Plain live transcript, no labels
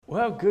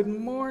Well, good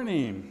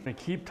morning. I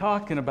keep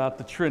talking about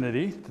the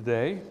Trinity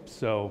today,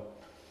 so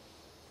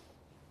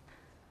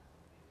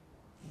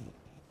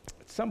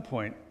at some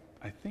point,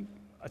 I think,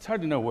 it's hard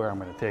to know where I'm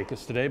going to take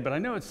us today, but I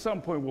know at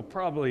some point we'll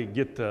probably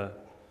get to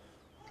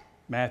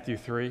Matthew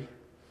 3,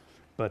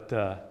 but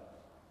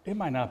it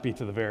might not be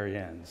to the very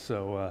end,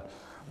 so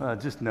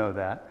just know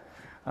that.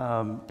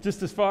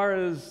 Just as far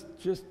as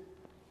just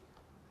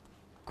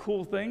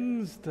cool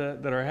things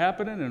that are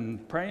happening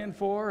and praying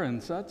for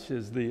and such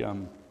is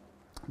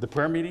the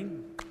prayer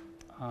meeting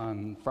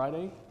on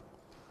Friday.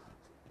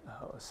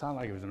 It sounded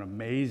like it was an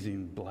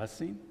amazing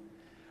blessing.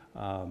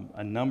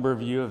 A number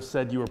of you have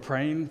said you were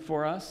praying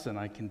for us, and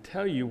I can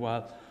tell you,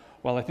 while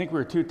I think we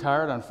were too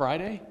tired on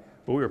Friday,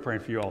 but we were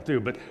praying for you all too.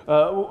 But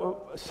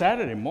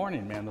Saturday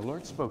morning, man, the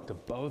Lord spoke to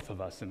both of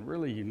us in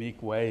really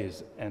unique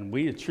ways, and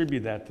we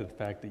attribute that to the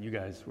fact that you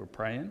guys were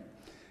praying.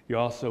 You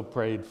also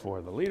prayed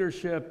for the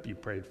leadership. You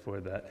prayed for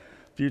the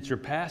future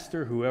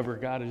pastor, whoever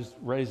God has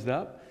raised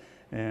up,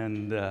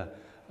 and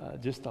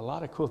just a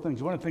lot of cool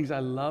things. One of the things I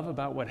love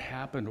about what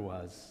happened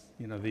was,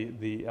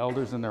 the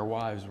elders and their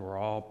wives were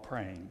all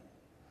praying.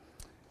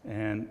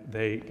 And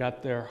they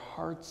got their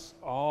hearts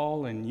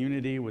all in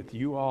unity with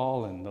you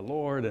all and the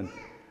Lord. And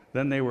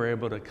then they were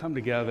able to come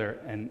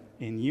together and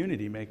in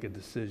unity make a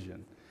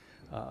decision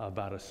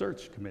about a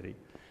search committee.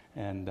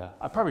 And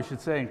I probably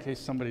should say, in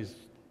case I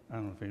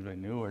don't know if anybody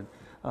knew, or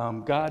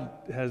God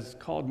has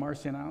called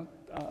Marcy and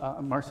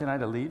I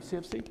to leave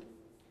CFC.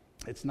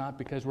 It's not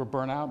because we're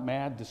burnt out,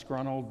 mad,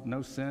 disgruntled,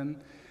 no sin,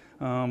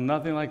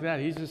 nothing like that.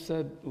 He just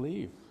said,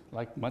 leave,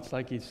 much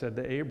like he said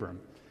to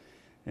Abram.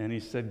 And he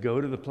said, go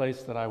to the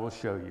place that I will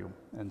show you.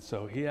 And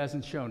so he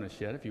hasn't shown us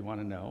yet, if you want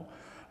to know.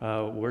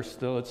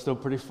 It's still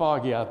pretty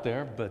foggy out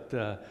there, but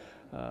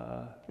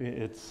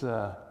it's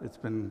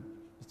been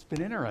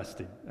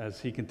interesting as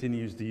he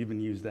continues to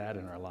even use that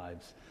in our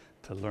lives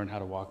to learn how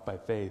to walk by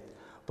faith.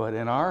 But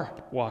in our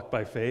walk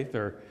by faith,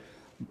 or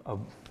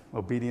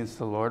obedience to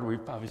the Lord,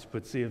 we've obviously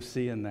put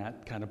CFC in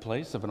that kind of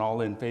place of an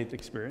all-in faith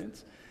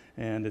experience,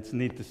 and it's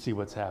neat to see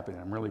what's happening.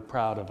 I'm really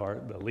proud of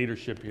the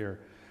leadership here.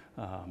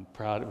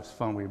 Proud. It was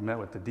fun. We met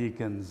with the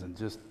deacons, and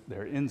just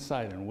their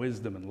insight and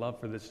wisdom and love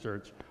for this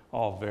church,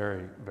 all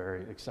very,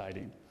 very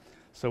exciting.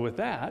 So with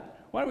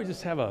that, why don't we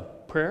just have a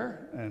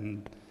prayer,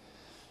 and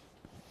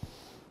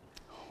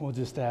we'll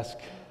just ask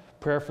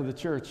prayer for the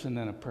church and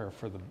then a prayer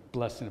for the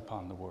blessing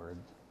upon the word.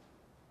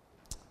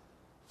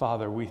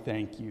 Father, we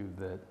thank you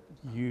that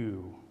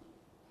you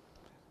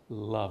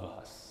love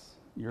us.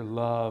 Your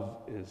love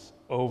is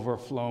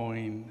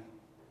overflowing,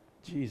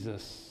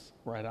 Jesus,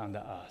 right onto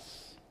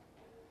us.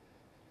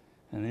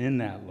 And in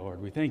that,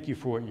 Lord, we thank you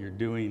for what you're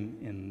doing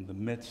in the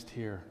midst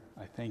here.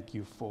 I thank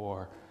you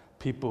for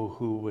people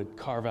who would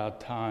carve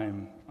out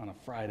time on a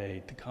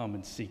Friday to come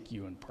and seek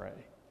you and pray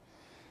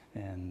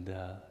and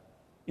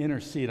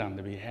intercede on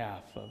the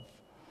behalf of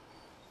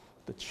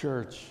the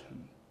church,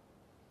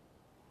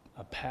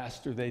 a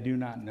pastor they do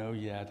not know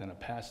yet, and a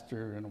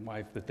pastor and a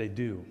wife that they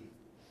do.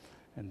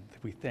 And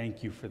we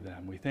thank you for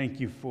them. We thank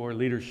you for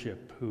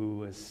leadership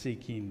who is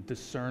seeking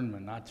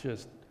discernment, not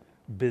just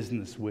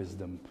business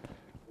wisdom,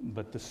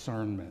 but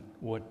discernment.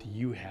 What do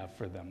you have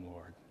for them,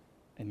 Lord?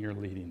 And you're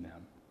leading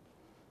them.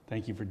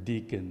 Thank you for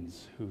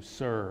deacons who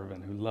serve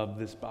and who love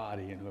this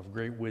body and who have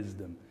great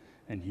wisdom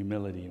and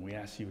humility, and we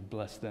ask you would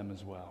bless them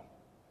as well.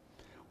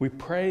 We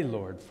pray,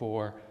 Lord,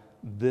 for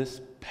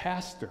this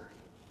pastor,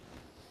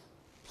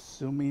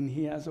 assuming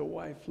he has a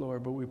wife,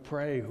 Lord, but we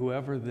pray,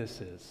 whoever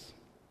this is,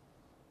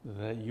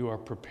 that you are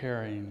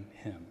preparing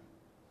him,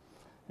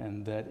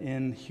 and that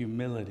in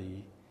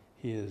humility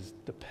he is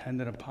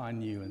dependent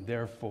upon you, and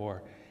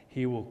therefore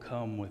he will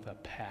come with a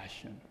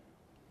passion,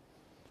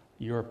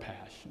 your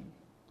passion,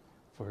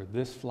 for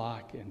this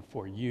flock and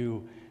for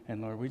you.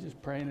 And Lord, we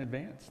just pray in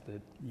advance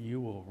that you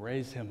will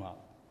raise him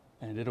up,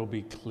 and it'll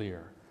be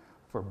clear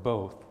for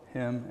both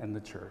him and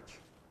the church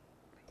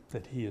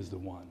that he is the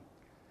one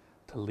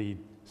to lead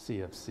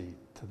CFC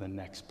to the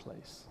next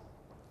place.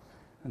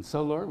 And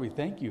so, Lord, we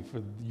thank you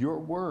for your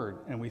word,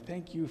 and we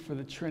thank you for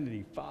the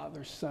Trinity,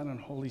 Father, Son, and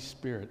Holy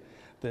Spirit,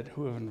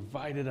 who have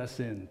invited us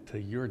into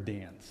your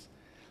dance.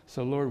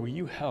 So, Lord, will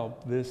you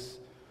help this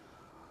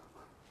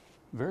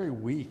very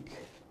weak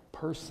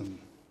person,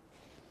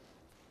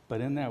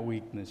 but in that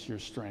weakness, your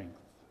strength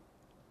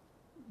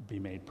be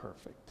made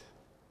perfect.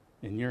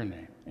 In your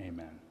name,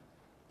 amen.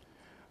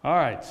 All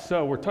right,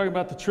 so we're talking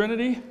about the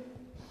Trinity,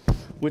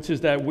 which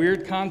is that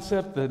weird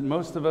concept that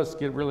most of us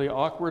get really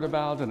awkward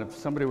about. And if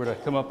somebody were to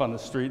come up on the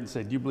street and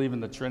say, do you believe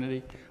in the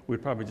Trinity?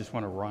 We'd probably just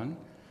want to run.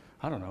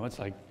 I don't know. It's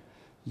like,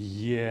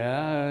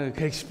 yeah,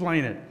 okay,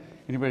 explain it.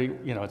 Anybody,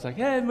 it's like,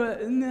 hey,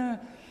 but, nah.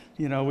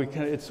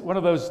 It's one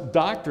of those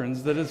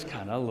doctrines that is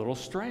kind of a little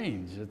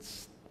strange.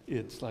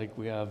 It's like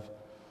we have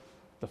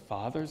the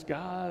Father's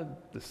God,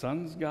 the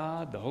Son's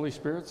God, the Holy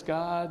Spirit's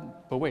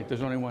God, but wait,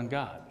 there's only one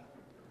God.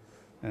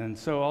 And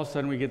so all of a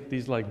sudden we get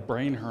these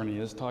brain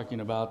hernias talking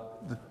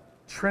about the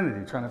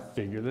Trinity, trying to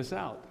figure this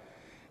out.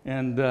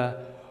 And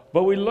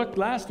but we looked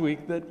last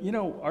week that,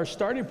 our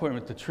starting point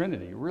with the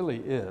Trinity really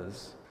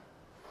is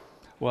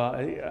Well,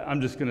 I'm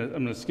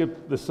going to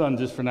skip the Son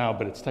just for now,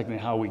 but it's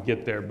technically how we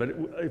get there. But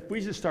if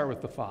we just start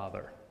with the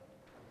Father,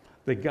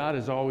 that God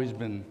has always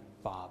been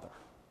Father.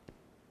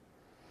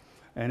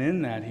 And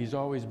in that, he's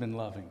always been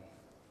loving.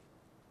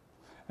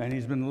 And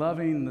he's been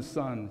loving the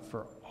Son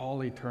for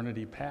all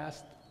eternity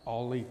past,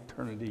 all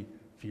eternity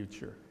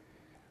future.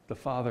 The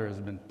Father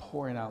has been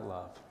pouring out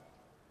love.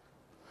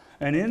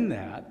 And in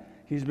that,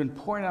 he's been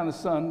pouring out the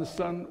Son. The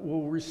Son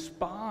will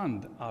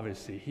respond,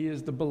 obviously. He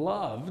is the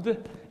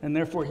beloved, and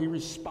therefore he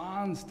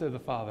responds to the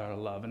Father out of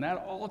love. And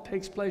that all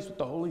takes place with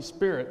the Holy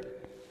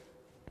Spirit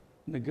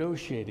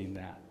negotiating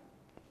that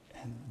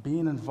and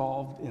being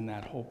involved in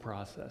that whole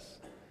process.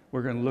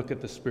 We're going to look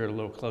at the Spirit a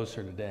little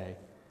closer today.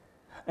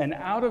 And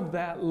out of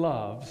that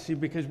love, see,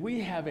 because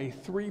we have a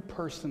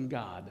three-person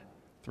God,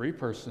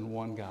 three-person,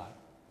 one God.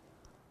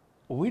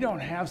 We don't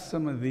have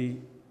some of the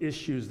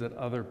issues that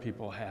other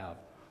people have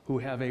who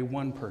have a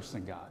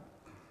one-person God.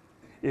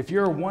 If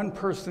you're a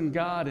one-person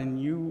God and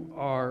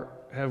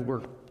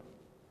we're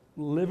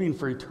living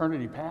for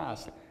eternity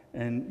past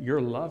and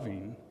you're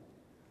loving,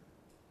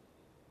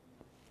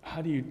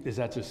 is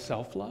that just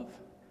self-love?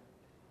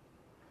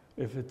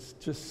 If it's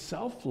just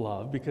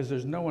self-love because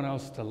there's no one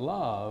else to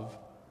love,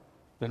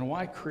 then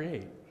why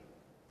create?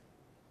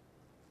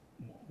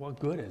 What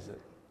good is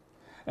it?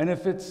 And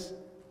if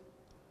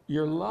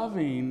you're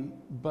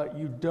loving, but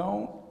you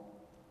don't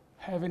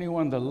have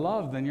anyone to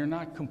love, then you're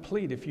not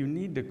complete. If you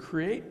need to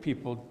create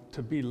people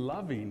to be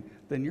loving,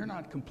 then you're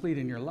not complete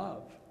in your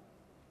love.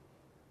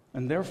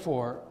 And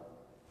therefore,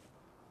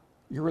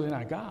 you're really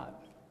not God.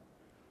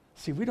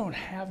 See, we don't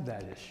have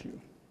that issue.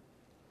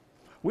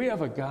 We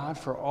have a God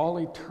for all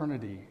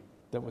eternity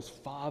that was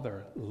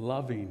Father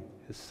loving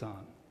his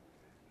Son.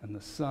 And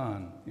the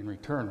Son, in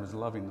return, was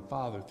loving the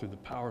Father through the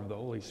power of the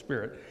Holy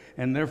Spirit.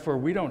 And therefore,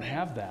 we don't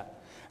have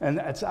that. And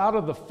it's out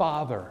of the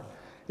Father,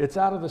 it's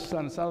out of the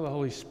Son, it's out of the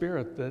Holy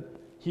Spirit that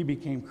he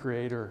became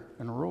creator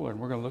and ruler. And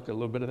we're going to look at a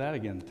little bit of that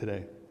again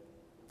today.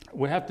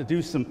 We have to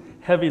do some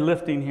heavy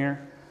lifting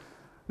here.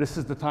 This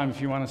is the time, if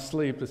you want to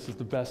sleep, this is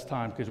the best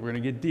time because we're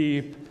going to get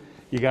deep.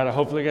 You got to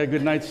hopefully get a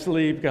good night's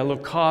sleep, got a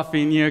little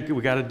coffee in you.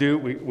 We got to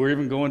we're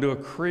even going to a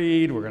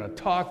creed. We're going to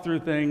talk through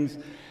things.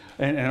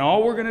 And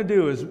all we're going to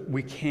do is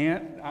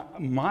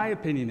my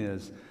opinion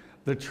is,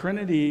 the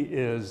Trinity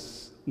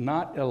is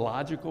not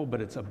illogical,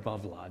 but it's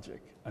above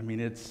logic. I mean,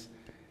 it's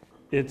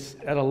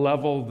at a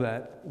level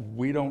that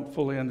we don't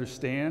fully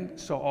understand.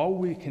 So all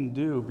we can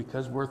do,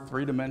 because we're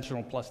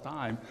three-dimensional plus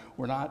time,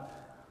 we're not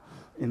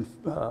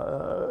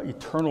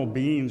eternal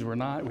beings.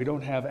 We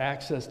don't have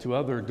access to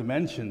other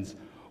dimensions.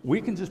 We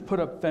can just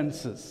put up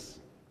fences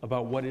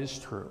about what is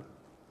true.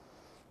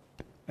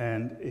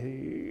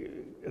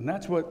 And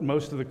that's what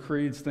most of the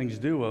creeds things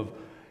do of,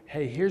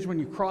 hey, here's when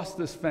you cross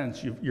this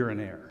fence, you're in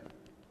error.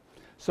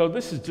 So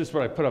this is just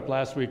what I put up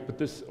last week, but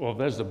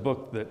there's a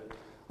book that,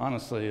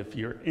 honestly, if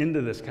you're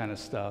into this kind of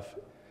stuff,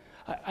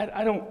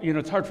 I don't,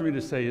 it's hard for me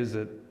to say, is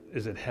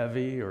it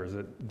heavy or is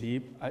it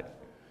deep?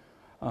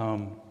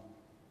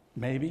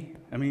 Maybe.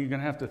 I mean, you're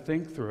going to have to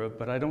think through it,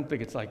 but I don't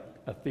think it's like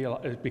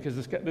because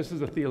this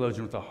is a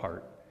theologian with a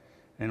heart.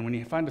 And when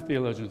you find a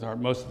theologian with a heart,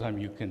 most of the time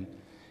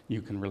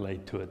you can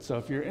relate to it. So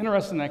if you're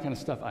interested in that kind of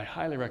stuff, I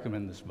highly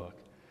recommend this book.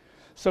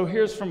 So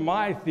here's from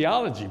my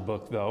theology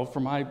book, though,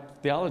 from my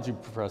theology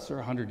professor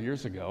 100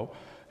 years ago.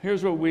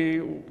 Here's what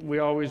we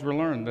always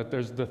learned, that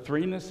there's the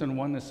threeness and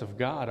oneness of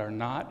God are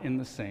not in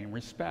the same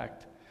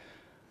respect.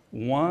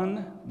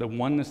 The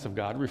oneness of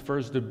God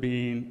refers to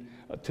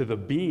the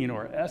being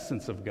or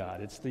essence of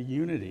God. It's the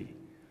unity.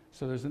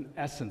 So there's an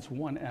essence,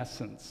 one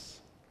essence.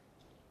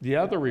 The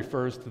other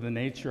refers to the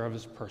nature of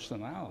his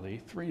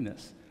personality,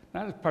 threeness.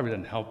 Now, that probably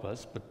doesn't help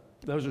us, but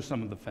those are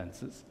some of the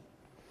fences.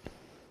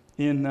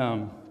 In,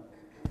 I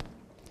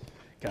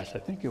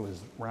think it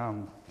was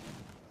around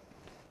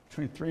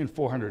between 300 and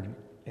 400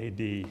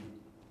 A.D.,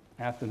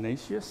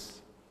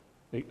 Athanasius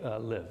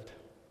lived.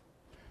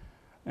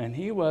 And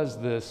he was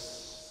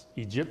this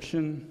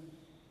Egyptian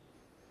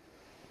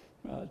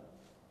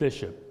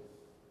bishop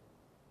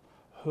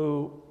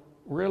who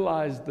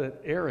realized that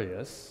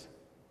Arius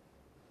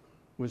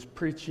was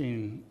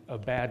preaching a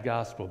bad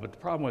gospel. But the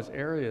problem was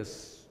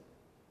Arius,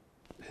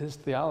 his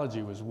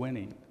theology was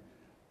winning,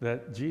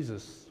 that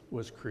Jesus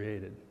was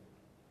created.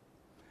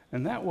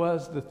 And that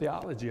was the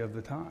theology of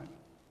the time.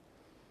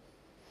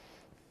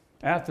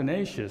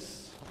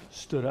 Athanasius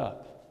stood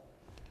up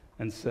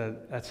and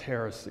said, that's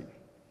heresy.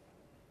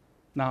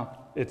 Now,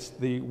 it's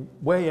the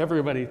way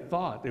everybody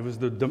thought. It was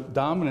the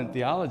dominant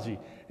theology.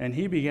 And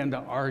he began to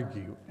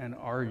argue and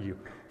argue.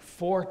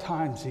 5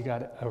 times he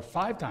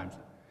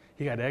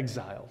got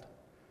exiled.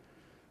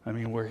 I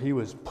mean, where he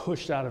was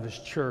pushed out of his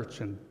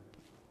church and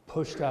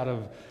pushed out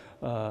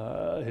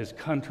of his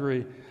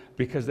country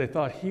because they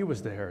thought he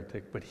was the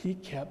heretic. But he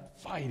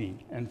kept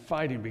fighting and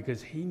fighting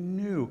because he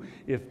knew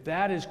if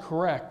that is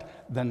correct,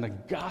 then the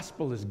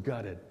gospel is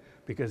gutted.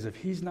 Because if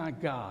he's not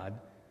God,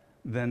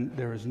 then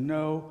there is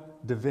no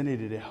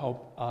divinity to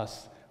help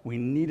us. We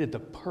needed the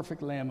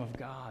perfect Lamb of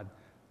God,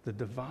 the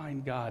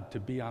divine God, to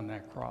be on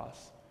that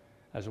cross,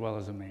 as well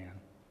as a man.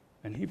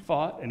 And he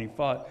fought, and he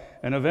fought.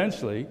 And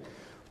eventually,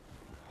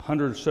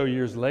 100 or so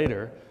years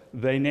later,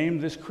 they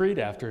named this creed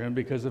after him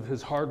because of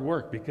his hard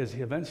work, because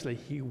eventually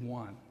he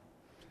won.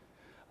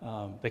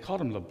 They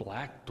called him the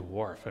Black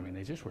Dwarf. I mean,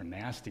 they just were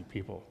nasty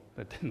people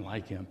that didn't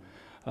like him.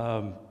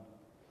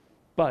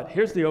 But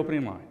here's the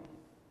opening line.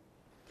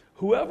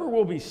 Whoever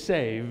will be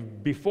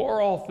saved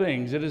before all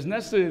things, it is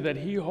necessary that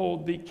he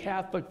hold the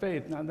Catholic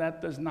faith. Now,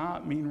 that does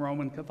not mean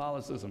Roman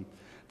Catholicism.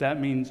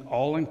 That means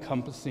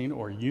all-encompassing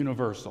or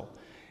universal.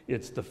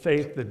 It's the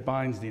faith that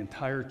binds the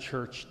entire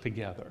church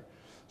together.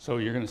 So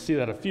you're going to see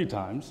that a few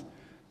times.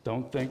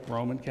 Don't think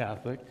Roman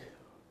Catholic,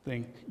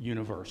 think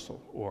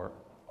universal or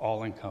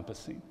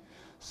all-encompassing.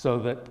 So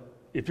that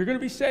if you're going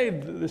to be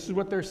saved, this is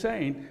what they're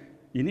saying,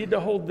 you need to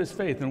hold this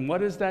faith. And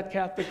what is that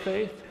Catholic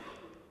faith?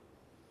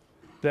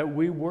 That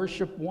we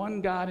worship one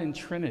God in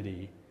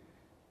Trinity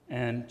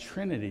and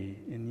Trinity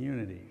in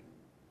unity.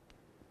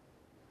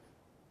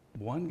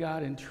 One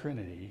God in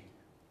Trinity,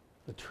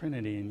 the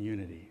Trinity in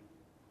unity.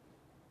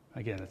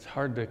 Again, it's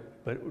hard to,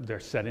 but they're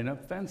setting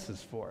up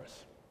fences for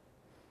us.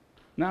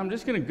 Now I'm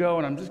just going to go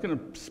and I'm just going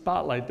to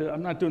spotlight,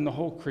 I'm not doing the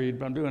whole creed,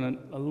 but I'm doing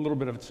a little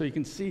bit of it so you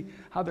can see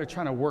how they're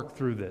trying to work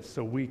through this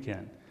so we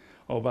can.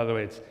 Oh, by the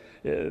way, it's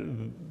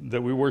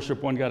that we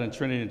worship one God in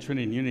Trinity and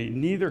Trinity in unity,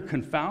 neither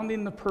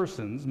confounding the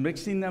persons,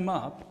 mixing them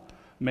up,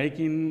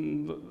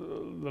 making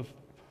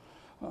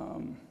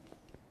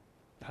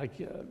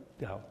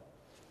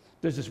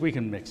there's this, we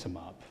can mix them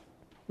up,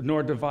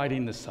 nor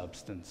dividing the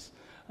substance.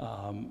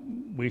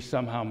 We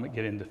somehow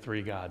get into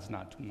three gods,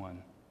 not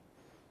one.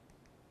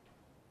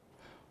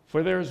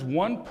 For there is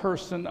one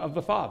person of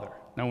the Father.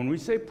 Now, when we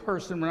say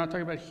person, we're not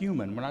talking about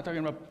human. We're not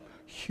talking about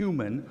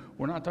human.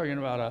 We're not talking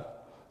about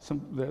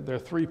there are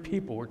three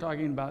people. We're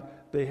talking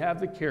about they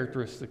have the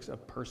characteristics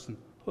of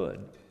personhood.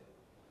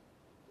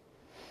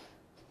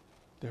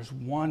 There's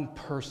one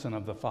person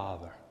of the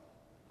Father,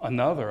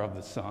 another of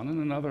the Son, and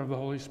another of the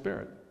Holy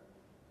Spirit.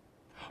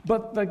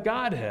 But the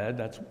Godhead,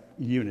 that's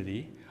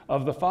unity,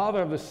 of the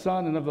Father, of the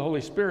Son, and of the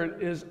Holy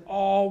Spirit is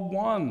all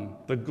one.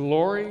 The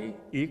glory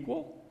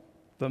equal,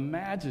 the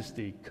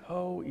majesty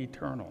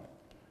co-eternal,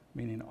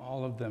 meaning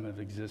all of them have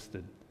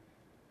existed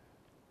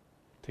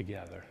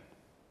together.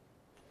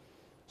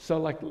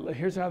 So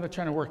here's how they're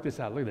trying to work this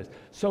out. Look at this.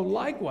 So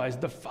likewise,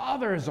 the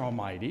Father is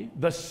almighty,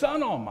 the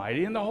Son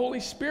almighty, and the Holy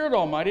Spirit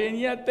almighty, and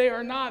yet they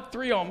are not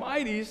three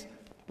almighties,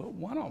 but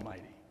one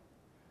almighty.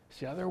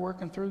 See how they're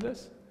working through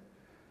this?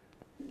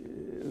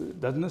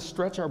 Doesn't this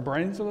stretch our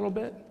brains a little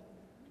bit?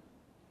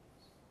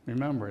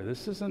 Remember,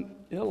 this isn't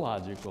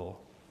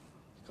illogical.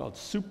 It's called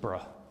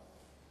supra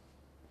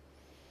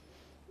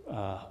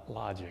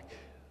logic,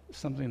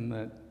 something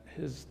that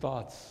his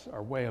thoughts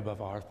are way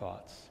above our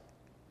thoughts.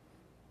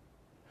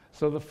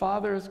 So the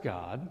Father is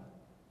God,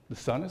 the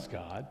Son is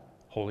God,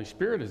 Holy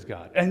Spirit is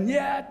God. And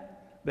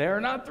yet, they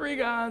are not three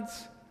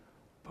gods,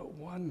 but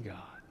one God.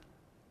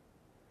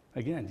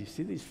 Again, do you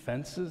see these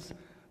fences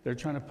they're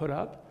trying to put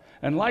up?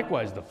 And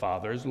likewise, the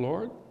Father is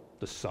Lord,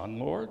 the Son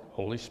Lord,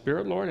 Holy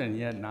Spirit Lord, and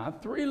yet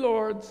not three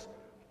Lords,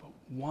 but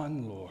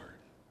one Lord.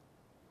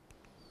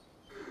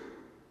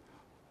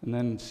 And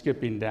then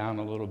skipping down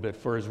a little bit,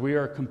 for as we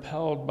are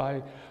compelled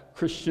by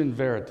Christian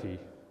verity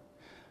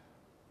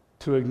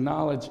to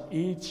acknowledge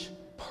each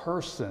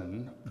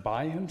person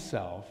by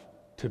himself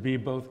to be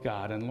both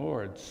God and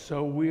Lord,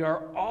 so we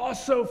are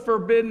also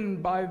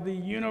forbidden by the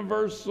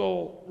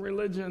universal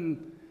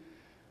religion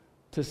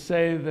to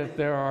say that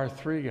there are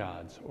three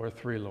gods or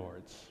three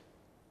Lords.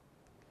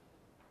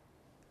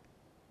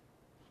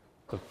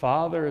 The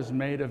Father is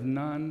made of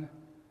none,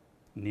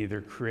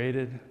 neither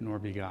created nor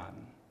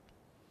begotten.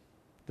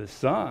 The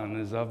Son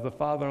is of the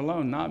Father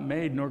alone, not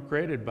made nor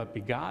created, but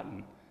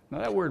begotten. Now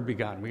that word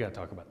begotten, we got to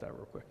talk about that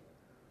real quick.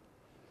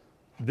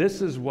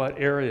 This is what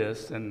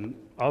Arius and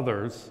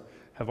others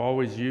have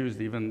always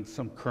used. Even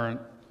some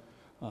current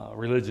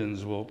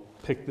religions will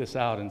pick this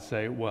out and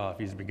say, well, if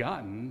he's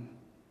begotten,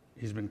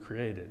 he's been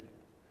created.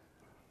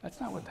 That's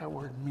not what that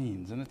word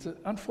means. And it's an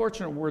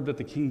unfortunate word that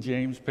the King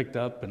James picked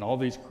up and all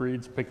these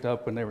creeds picked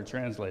up when they were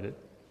translated.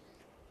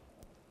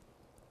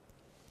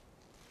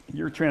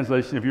 Your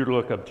translation, if you were to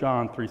look up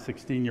John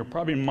 3:16, your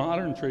probably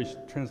modern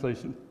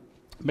translation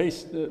may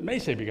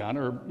say begotten,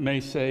 or may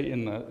say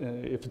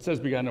if it says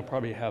begotten, it'll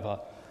probably have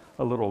a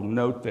little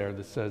note there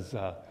that says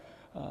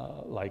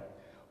like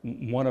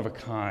one of a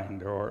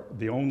kind, or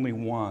the only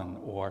one,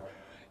 or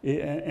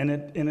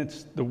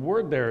it's the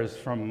word there is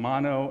from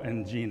mono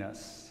and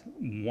genus,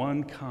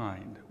 one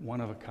kind, one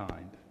of a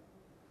kind,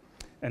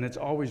 and it's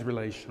always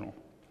relational.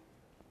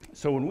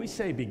 So when we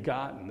say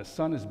begotten, the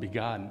Son is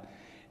begotten,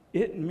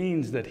 it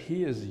means that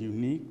he is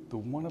unique, the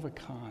one of a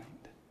kind.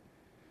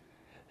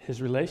 His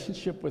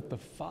relationship with the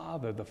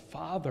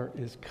Father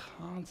is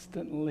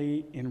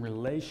constantly in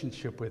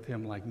relationship with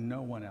him like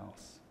no one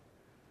else.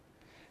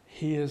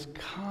 He is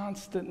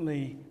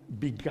constantly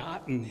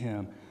begotten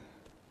him,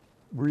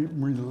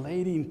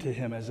 relating to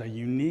him as a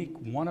unique,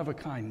 one of a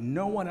kind.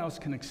 No one else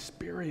can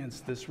experience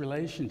this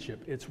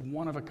relationship. It's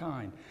one of a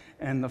kind.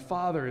 And the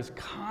Father is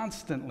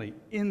constantly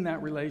in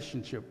that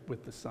relationship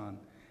with the Son,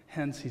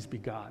 hence he's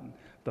begotten.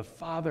 The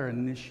Father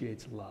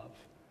initiates love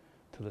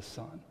to the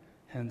Son,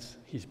 hence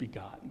he's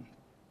begotten.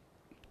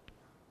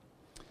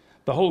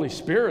 The Holy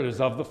Spirit is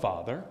of the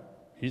Father.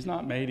 He's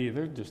not made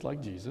either, just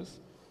like Jesus,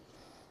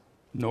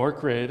 nor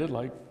created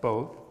like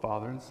both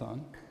Father and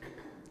Son.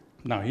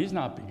 Now, he's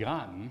not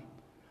begotten,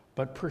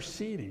 but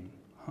proceeding.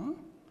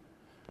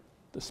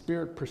 The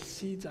Spirit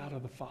proceeds out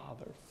of the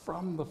Father,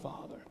 from the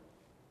Father.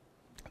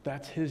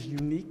 That's his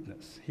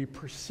uniqueness. He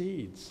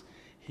proceeds.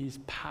 He's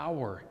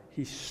power.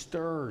 He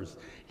stirs.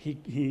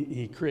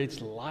 He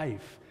creates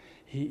life.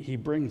 He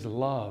brings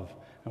love,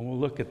 and we'll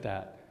look at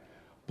that.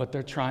 But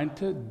they're trying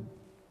to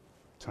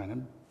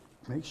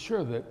make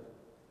sure that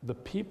the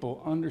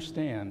people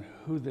understand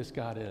who this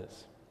God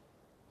is.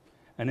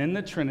 And in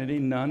the Trinity,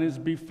 none is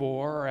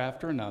before or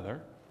after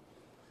another,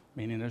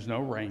 meaning there's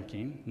no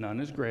ranking. None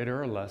is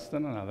greater or less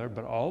than another,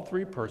 but all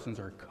three persons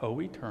are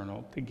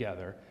co-eternal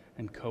together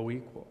and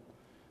co-equal,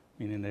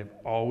 meaning they've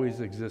always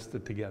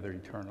existed together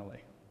eternally.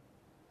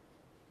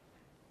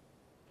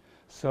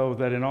 So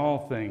that in all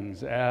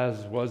things,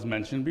 as was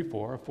mentioned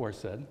before,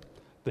 aforesaid,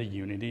 the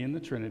unity in the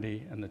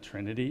Trinity and the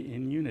Trinity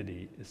in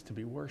unity is to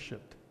be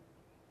worshipped.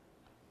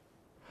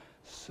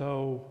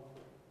 So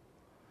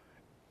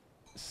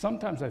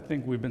sometimes I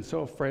think we've been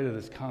so afraid of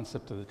this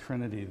concept of the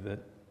Trinity that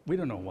we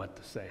don't know what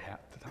to say half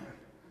the time.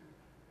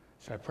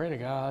 Should I pray to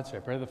God? Should I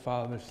pray to the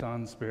Father,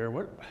 Son,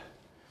 Spirit?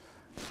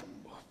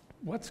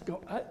 What's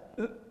going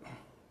on?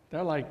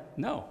 They're like,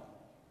 no.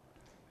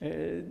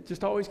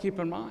 Just always keep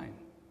in mind,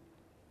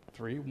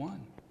 3,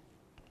 1.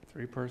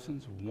 3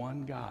 persons,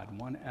 one God,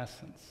 one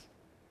essence.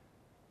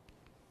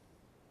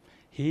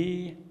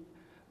 He,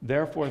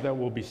 therefore, that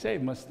will be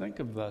saved must think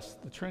of thus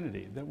the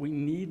Trinity, that we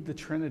need the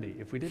Trinity.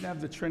 If we didn't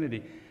have the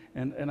Trinity,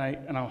 and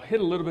I'll hit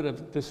a little bit of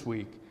it this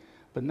week,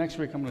 but next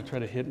week I'm going to try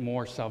to hit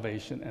more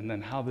salvation and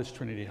then how this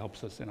Trinity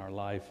helps us in our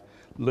life,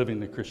 living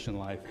the Christian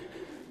life.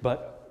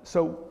 But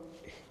so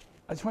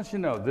I just want you to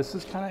know, this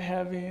is kind of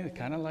heavy,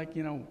 kind of like,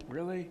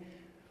 really,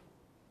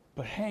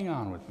 but hang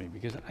on with me,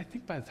 because I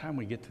think by the time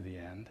we get to the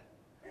end,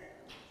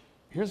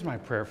 here's my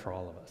prayer for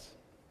all of us,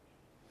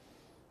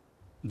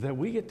 that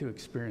we get to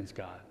experience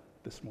God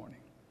this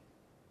morning.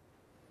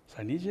 So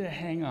I need you to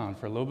hang on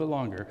for a little bit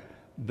longer,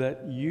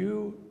 that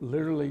you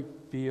literally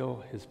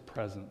feel his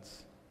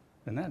presence.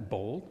 Isn't that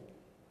bold?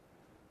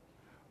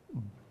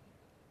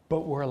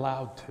 But we're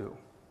allowed to.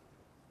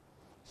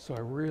 So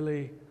I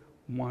really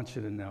want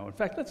you to know. In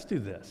fact, let's do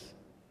this.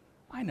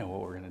 I know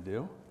what we're going to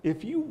do.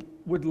 If you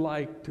would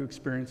like to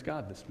experience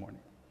God this morning,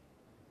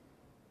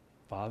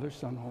 Father,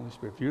 Son, Holy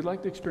Spirit, if you'd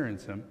like to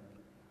experience him,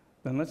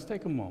 then let's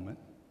take a moment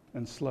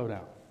and slow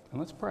down, and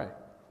let's pray.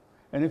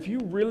 And if you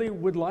really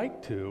would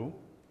like to,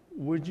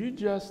 would you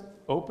just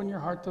open your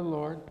heart to the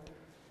Lord,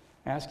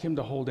 ask him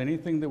to hold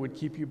anything that would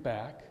keep you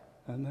back,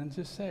 and then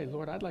just say,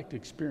 Lord, I'd like to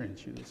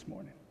experience you this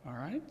morning. All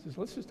right?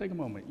 Let's just take a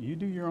moment. You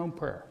do your own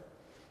prayer.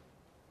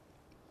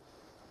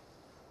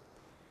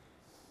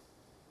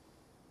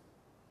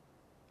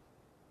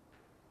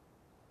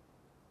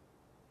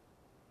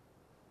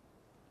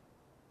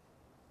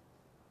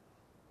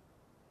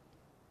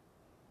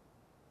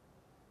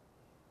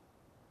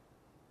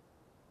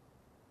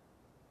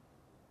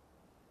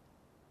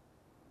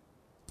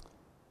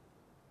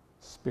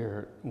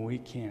 Spirit, we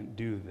can't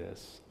do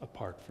this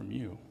apart from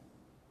you.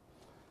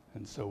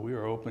 And so we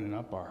are opening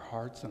up our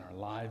hearts and our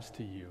lives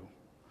to you.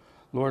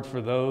 Lord,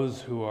 for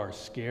those who are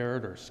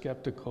scared or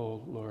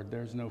skeptical, Lord,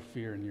 there's no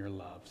fear in your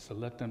love. So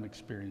let them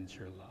experience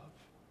your love.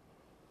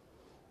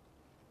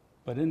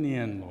 But in the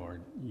end,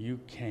 Lord, you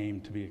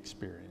came to be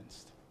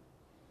experienced.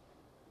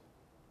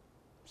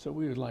 So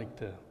we would like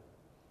to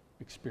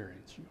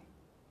experience you.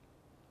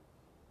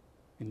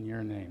 In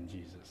your name,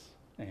 Jesus.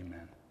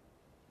 Amen.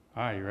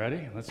 All right, you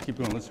ready? Let's keep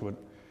going.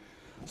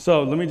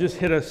 So let me just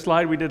hit a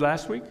slide we did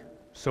last week.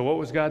 So what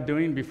was God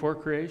doing before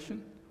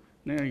creation?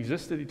 It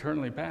existed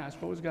eternally past.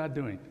 What was God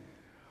doing?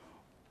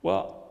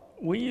 Well,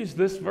 we use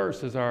this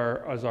verse as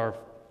our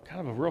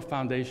kind of a real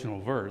foundational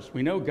verse.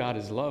 We know God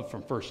is love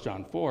from 1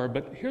 John 4,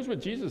 but here's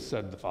what Jesus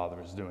said the Father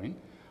is doing.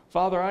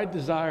 Father, I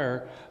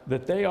desire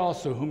that they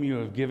also whom you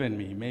have given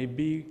me may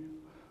be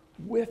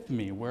with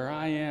me where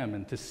I am,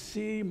 and to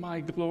see my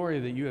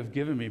glory that you have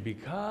given me,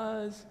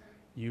 because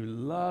you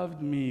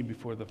loved me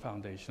before the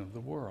foundation of the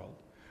world.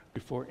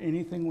 Before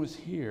anything was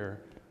here,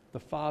 the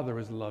Father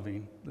is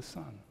loving the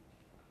Son.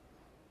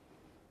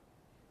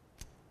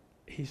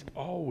 He's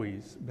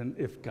always been,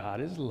 if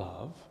God is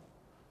love,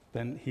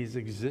 then he's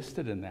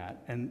existed in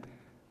that.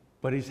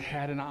 But he's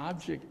had an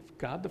object,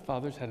 God the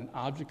Father's had an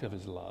object of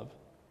his love.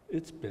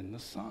 It's been the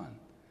Son.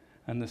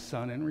 And the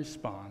Son, in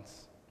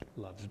response,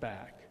 loves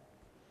back.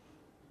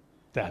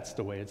 That's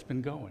the way it's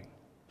been going.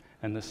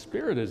 And the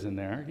Spirit is in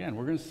there. Again,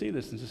 we're going to see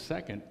this in just a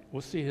second.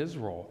 We'll see his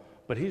role,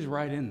 but he's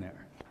right in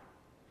there.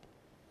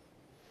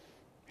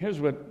 Here's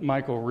what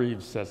Michael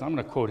Reeves says. I'm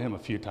going to quote him a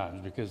few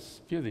times because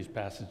a few of these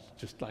passages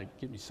just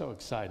get me so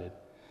excited.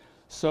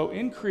 So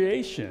in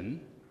creation,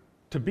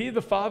 to be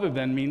the Father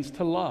then means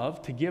to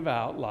love, to give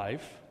out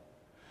life,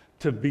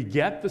 to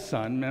beget the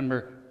Son.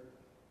 Remember,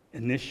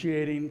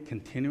 initiating,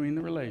 continuing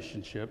the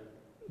relationship,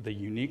 the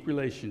unique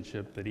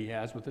relationship that he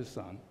has with his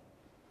Son.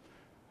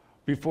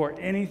 Before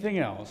anything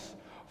else,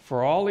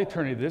 for all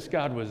eternity, this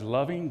God was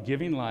loving,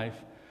 giving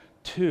life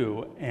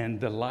to, and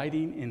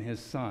delighting in his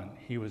Son.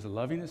 He was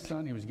loving his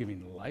Son, he was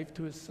giving life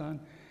to his Son,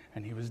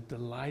 and he was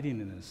delighting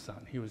in his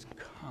Son. He was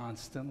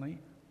constantly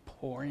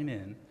pouring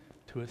in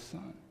to his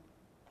Son.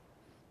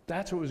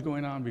 That's what was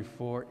going on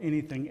before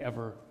anything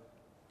ever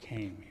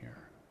came here.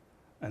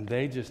 And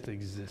they just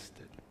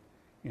existed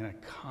in a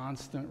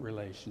constant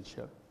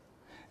relationship.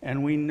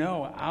 And we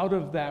know out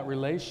of that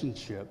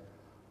relationship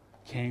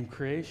came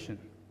creation.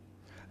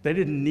 They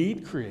didn't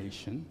need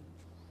creation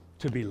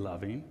to be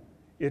loving.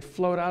 It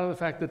flowed out of the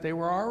fact that they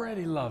were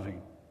already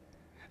loving.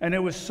 And it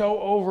was so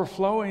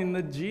overflowing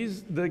that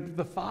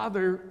the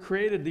Father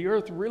created the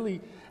earth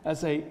really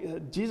as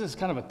Jesus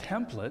kind of a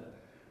template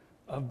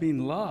of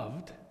being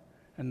loved,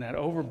 and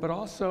but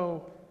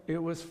also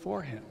it was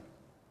for him,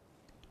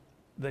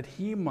 that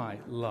he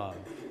might love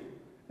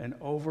and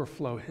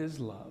overflow his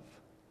love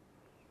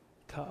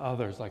to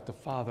others like the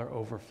Father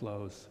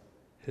overflows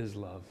his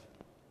love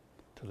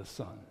to the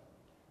Son.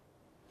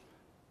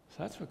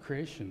 So that's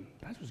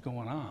what's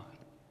going on.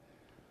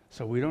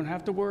 So we don't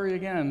have to worry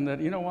again that,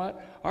 you know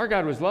what, our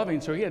God was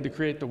loving, so he had to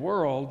create the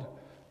world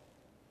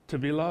to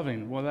be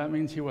loving. Well, that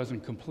means he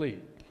wasn't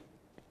complete.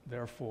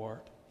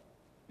 Therefore,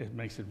 it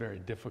makes it very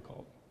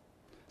difficult.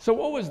 So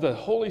what was the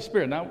Holy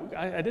Spirit? Now,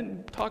 I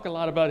didn't talk a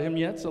lot about him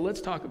yet, so let's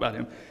talk about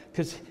him.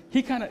 Because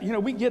he kind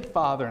of, we get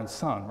Father and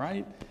Son,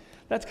 right?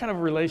 That's kind of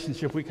a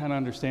relationship we kind of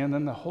understand.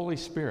 Then the Holy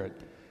Spirit.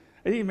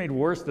 It even made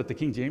worse that the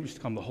King James used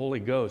to call him the Holy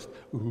Ghost.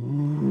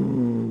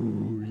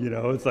 Ooh,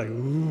 it's like,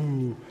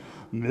 ooh,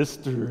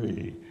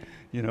 mystery.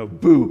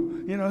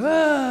 Boo.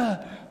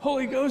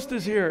 Holy Ghost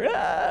is here.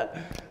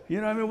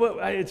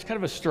 It's kind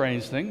of a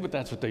strange thing, but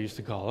that's what they used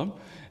to call him.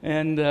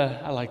 And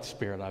I like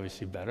Spirit,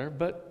 obviously, better.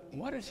 But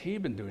what has he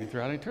been doing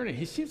throughout eternity?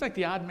 He seems like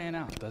the odd man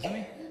out, doesn't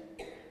he?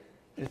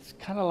 It's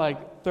kind of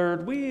like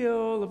third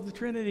wheel of the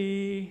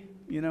Trinity.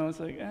 It's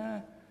like,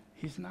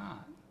 he's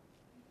not.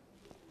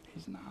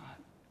 He's not.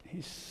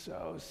 He's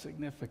so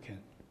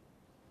significant.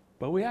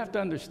 But we have to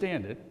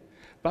understand it.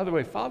 By the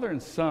way, Father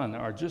and Son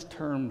are just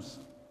terms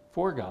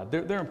for God.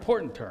 They're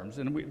important terms,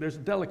 and there's a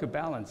delicate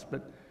balance,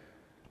 but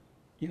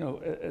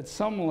at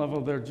some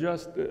level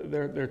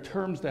they're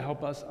terms to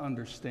help us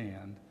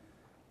understand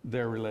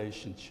their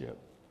relationship.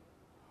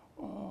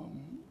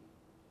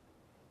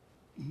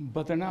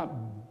 But they're not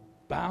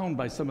bound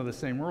by some of the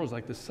same rules.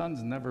 Like the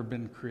Son's never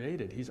been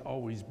created. He's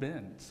always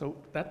been. So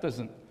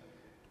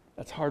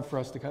that's hard for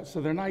us to cut. So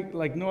they're not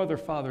like no other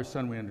father or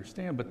son we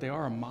understand, but they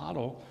are a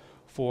model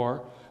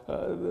for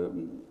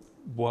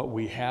what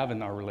we have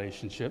in our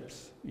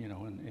relationships,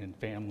 in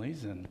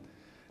families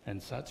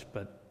and such,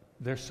 but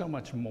there's so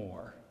much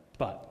more.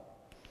 But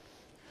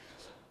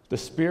the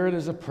Spirit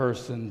is a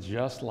person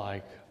just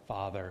like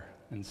Father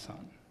and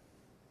Son.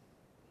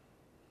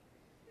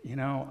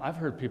 I've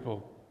heard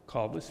people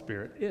call the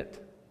Spirit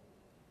it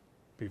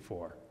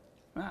before.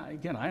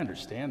 Again, I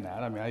understand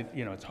that. I mean,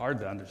 it's hard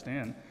to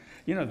understand.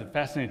 The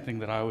fascinating thing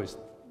that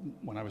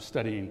when I was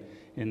studying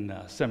in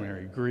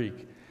seminary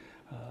Greek,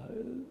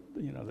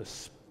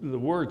 the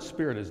word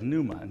Spirit is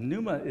pneuma.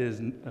 Pneuma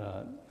is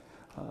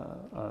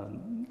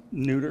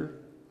neuter,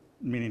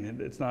 meaning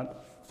it's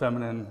not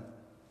feminine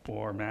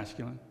or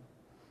masculine.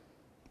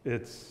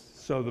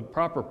 So the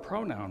proper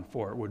pronoun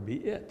for it would be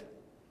it.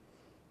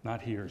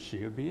 Not he or she,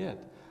 it would be it.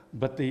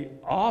 But the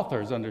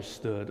authors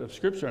of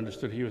Scripture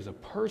understood he was a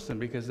person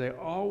because they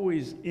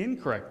always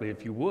incorrectly,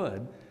 if you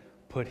would,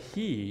 put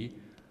he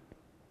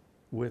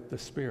with the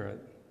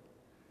Spirit.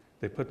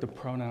 They put the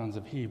pronouns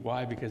of he.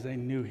 Why? Because they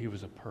knew he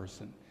was a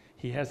person.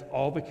 He has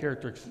all the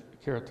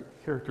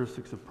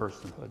characteristics of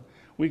personhood.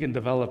 We can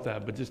develop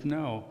that, but just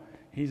know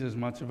he's as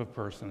much of a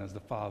person as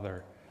the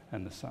Father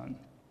and the Son.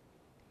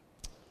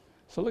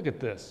 So look at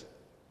this.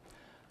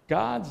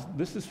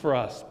 This is for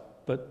us,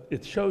 but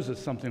it shows us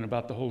something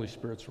about the Holy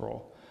Spirit's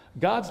role.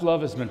 God's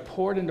love has been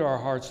poured into our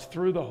hearts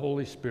through the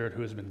Holy Spirit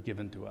who has been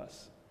given to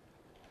us.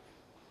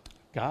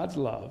 God's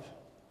love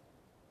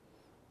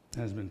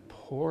has been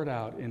poured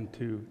out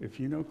into, if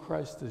you know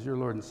Christ as your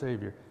Lord and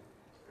Savior,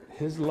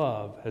 his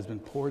love has been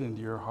poured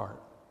into your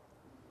heart.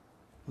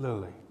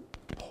 Literally,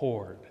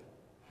 poured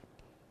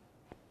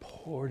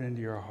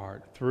into your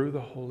heart through the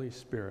Holy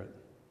Spirit.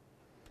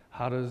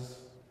 How does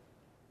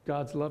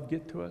God's love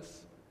get to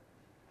us?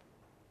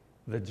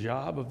 The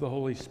job of the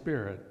Holy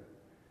Spirit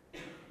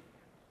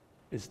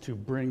is to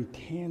bring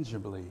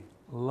tangibly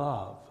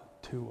love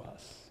to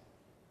us.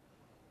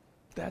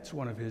 That's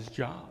one of his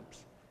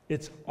jobs.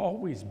 It's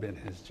always been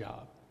his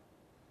job.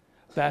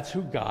 That's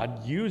who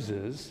God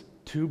uses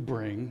to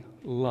bring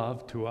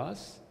love to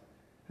us.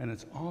 And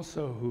it's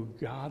also who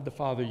God the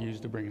Father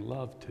used to bring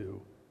love to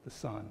the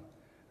Son,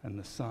 and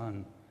the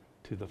Son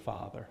to the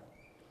Father.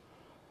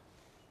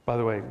 By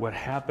the way, what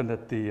happened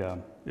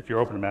if you're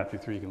open to Matthew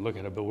 3, you can look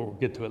at it, but we'll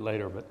get to it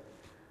later. But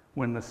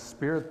when the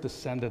Spirit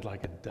descended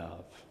like a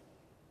dove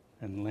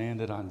and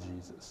landed on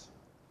Jesus,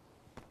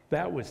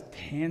 That was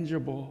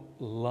tangible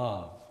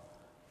love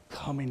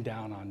coming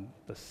down on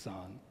the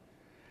Son.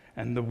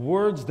 And the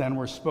words then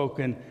were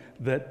spoken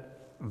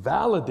that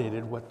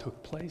validated what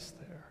took place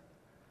there.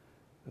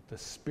 That the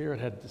Spirit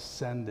had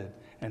descended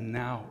and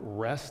now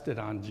rested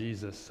on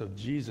Jesus, so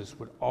Jesus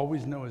would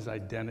always know his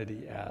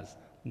identity as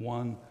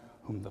one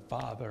whom the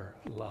Father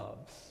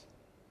loves.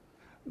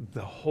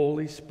 The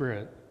Holy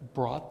Spirit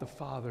brought the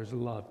Father's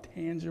love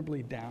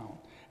tangibly down,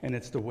 and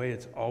it's the way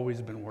it's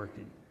always been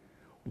working.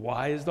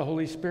 Why is the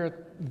Holy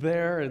Spirit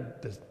there?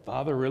 Does the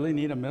Father really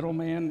need a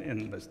middleman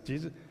in this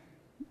Jesus?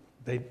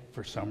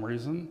 For some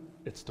reason,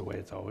 it's the way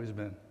it's always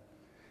been.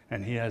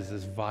 And he has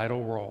this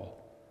vital role.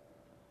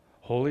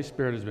 Holy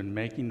Spirit has been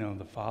making known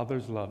the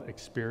Father's love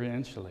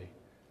experientially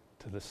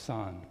to the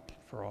Son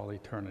for all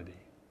eternity.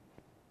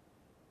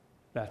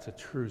 That's a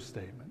true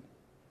statement.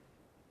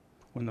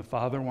 When the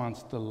Father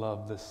wants to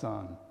love the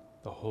Son,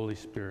 the Holy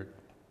Spirit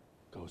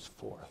goes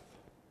forth.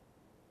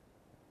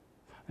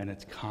 And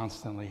it's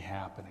constantly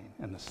happening.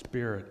 And the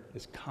Spirit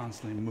is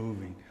constantly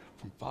moving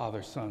from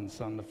Father, Son,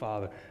 Son to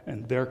Father.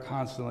 And they're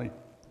constantly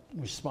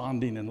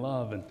responding in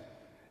love. And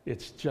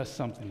it's just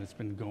something that's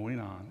been going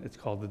on. It's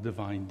called the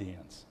divine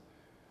dance.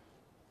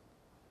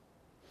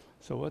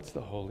 So what's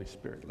the Holy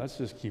Spirit? Let's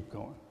just keep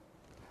going.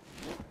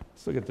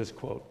 Let's look at this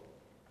quote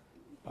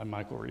by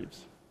Michael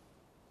Reeves.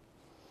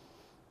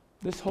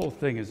 This whole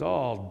thing is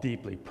all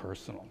deeply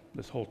personal,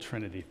 this whole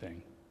Trinity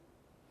thing.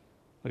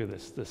 Look at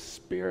this. The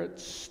Spirit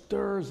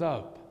stirs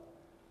up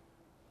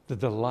the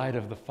delight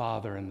of the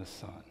Father and the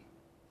Son,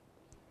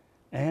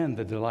 and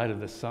the delight of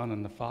the Son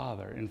and the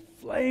Father,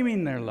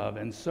 inflaming their love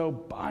and so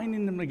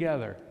binding them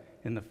together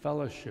in the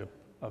fellowship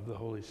of the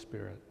Holy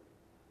Spirit.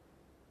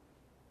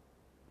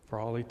 For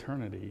all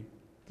eternity,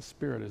 the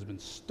Spirit has been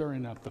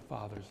stirring up the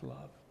Father's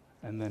love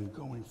and then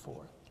going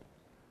forth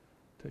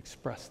to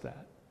express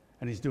that.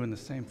 And he's doing the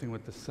same thing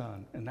with the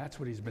Son. And that's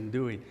what he's been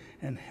doing.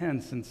 And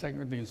hence, in 2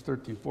 Corinthians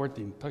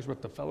 13:14, talks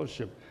about the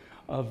fellowship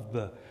of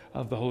the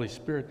Holy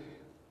Spirit.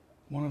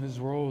 One of his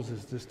roles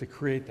is just to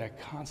create that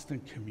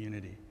constant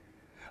community.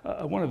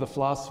 One of the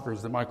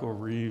philosophers that Michael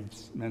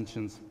Reeves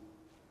mentions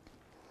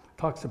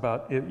talks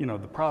about,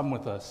 the problem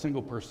with a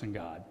single-person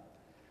God.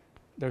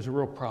 There's a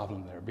real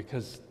problem there,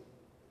 because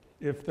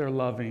if they're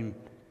loving,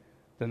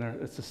 then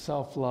it's a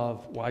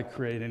self-love. Why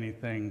create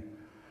anything?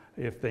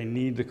 If they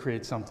need to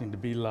create something to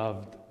be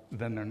loved,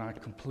 then they're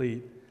not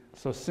complete.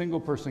 So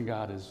single-person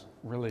God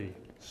really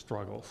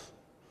struggles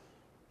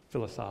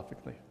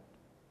philosophically.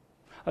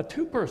 A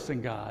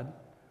two-person God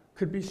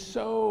could be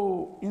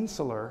so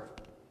insular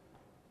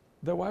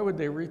that why would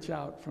they reach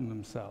out from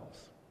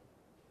themselves?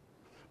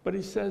 But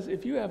he says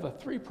if you have a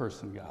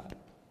three-person God,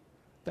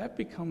 that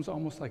becomes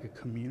almost like a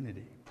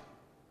community.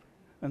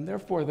 And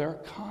therefore, they're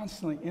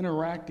constantly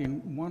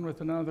interacting one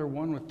with another,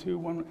 one with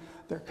two,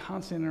 they're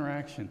constant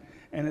interaction.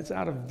 And it's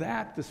out of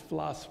that, this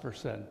philosopher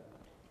said,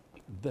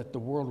 that the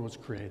world was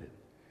created.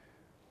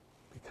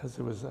 Because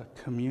it was a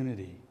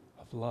community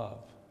of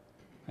love,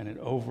 and it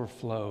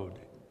overflowed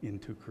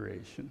into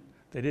creation.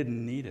 They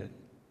didn't need it.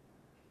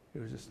 It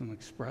was just an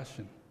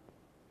expression.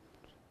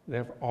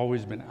 They've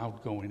always been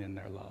outgoing in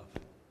their love.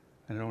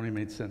 And it only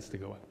made sense to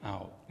go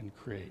out and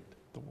create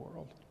the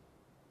world.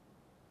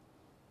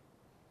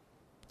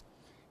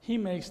 He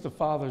makes the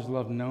Father's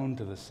love known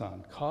to the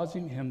Son,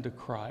 causing him to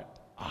cry,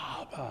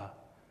 Abba,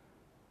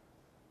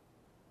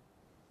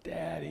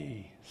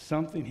 Daddy,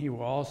 something he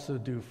will also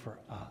do for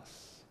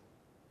us.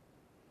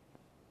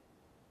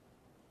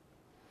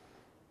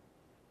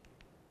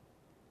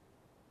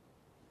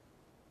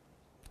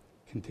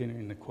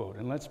 Continuing the quote,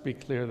 and let's be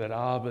clear that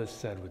Abba is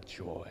said with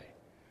joy.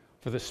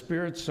 For the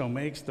Spirit so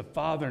makes the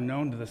Father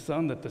known to the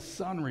Son that the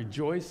Son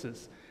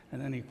rejoices.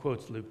 And then he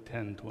quotes Luke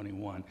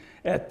 10:21.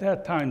 At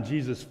that time,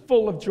 Jesus,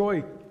 full of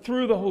joy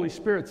through the Holy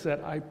Spirit,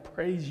 said, I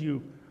praise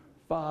you,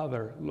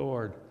 Father,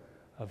 Lord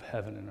of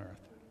heaven and earth.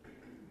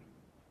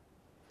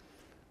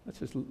 Let's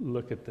just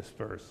look at this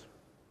verse.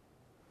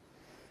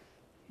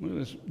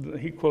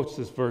 He quotes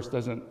this verse,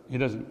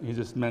 he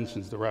just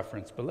mentions the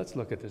reference, but let's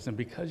look at this. And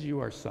because you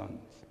are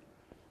sons,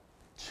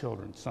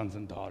 children, sons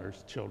and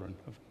daughters, children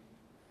of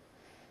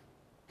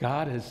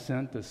God has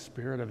sent the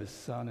Spirit of his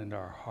Son into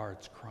our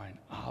hearts, crying,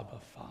 Abba,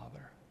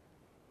 Father.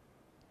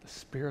 The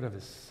Spirit of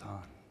his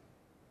Son.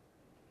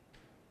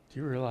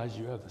 Do you realize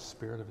you have the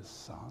Spirit of his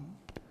Son?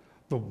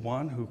 The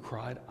one who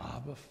cried,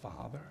 Abba,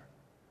 Father.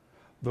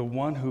 The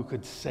one who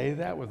could say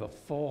that with a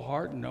full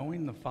heart,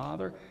 knowing the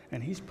Father,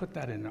 and he's put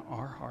that in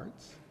our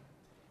hearts.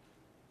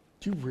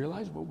 Do you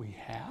realize what we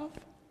have?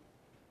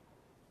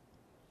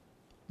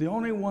 The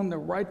only one that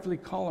rightfully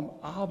called him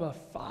Abba,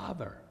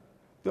 Father.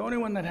 The only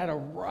one that had a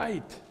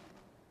right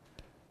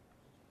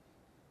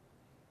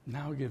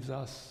now gives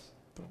us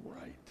the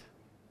right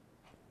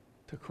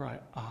to cry,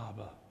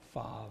 Abba,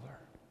 Father.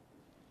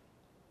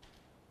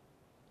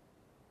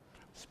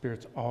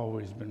 Spirit's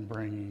always been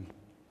bringing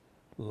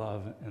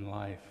love and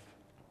life.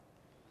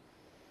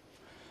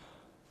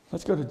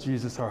 Let's go to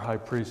Jesus, our high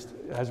priest,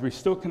 as we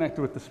still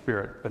connected with the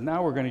Spirit, but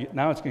now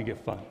it's going to get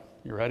fun.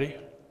 You ready?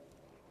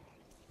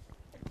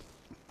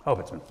 I hope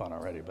it's been fun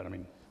already, but I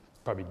mean,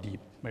 probably deep,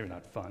 maybe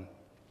not fun.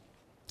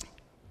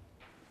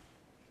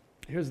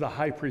 Here's the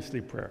high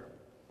priestly prayer,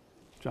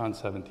 John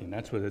 17.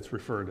 That's what it's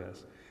referred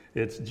as.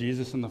 It's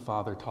Jesus and the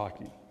Father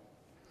talking.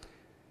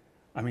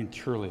 I mean,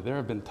 truly, there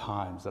have been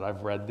times that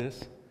I've read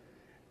this,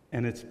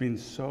 and it's been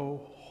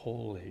so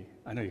holy.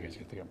 I know you guys are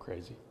going to think I'm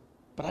crazy,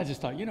 but I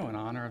just thought, in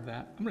honor of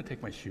that, I'm going to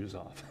take my shoes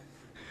off.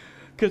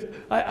 Because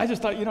I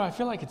just thought, I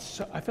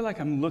feel like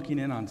I'm looking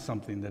in on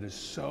something that is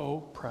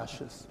so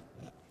precious.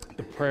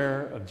 The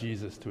prayer of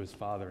Jesus to his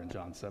Father in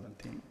John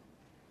 17.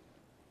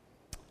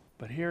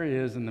 But here he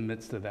is in the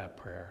midst of that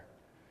prayer.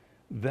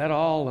 That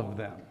all of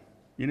them,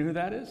 you know who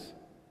that is?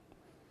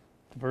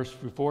 Verse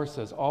 4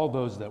 says, all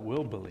those that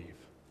will believe.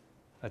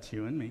 That's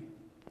you and me,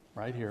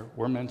 right here.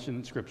 We're mentioned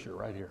in Scripture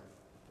right here.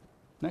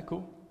 Isn't that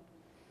cool?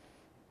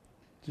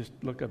 Just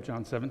look up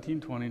John 17,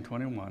 20, and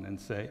 21 and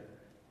say,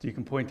 you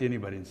can point to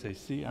anybody and say,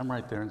 see, I'm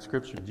right there in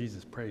Scripture.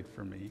 Jesus prayed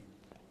for me,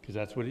 because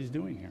that's what he's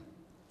doing here.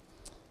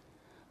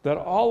 That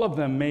all of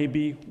them may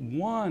be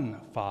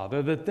one,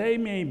 Father, that they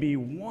may be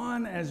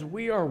one as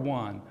we are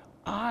one.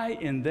 I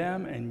in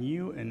them and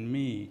you and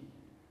me.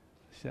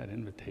 See that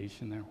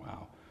invitation there?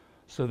 Wow.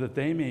 So that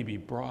they may be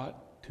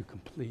brought to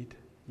complete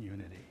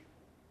unity.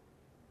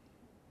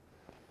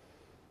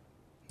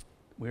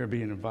 We are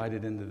being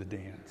invited into the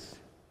dance.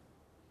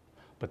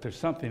 But there's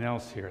something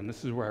else here, and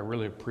this is where I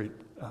really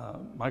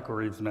Michael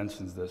Reeves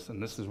mentions this,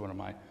 and this is one of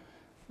my,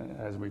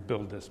 as we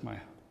build this, my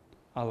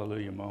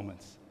hallelujah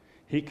moments.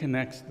 He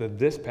connects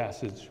this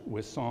passage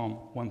with Psalm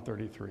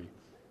 133.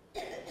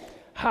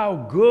 How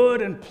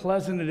good and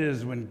pleasant it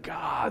is when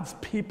God's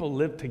people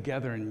live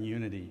together in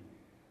unity.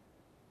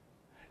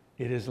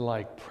 It is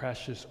like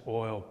precious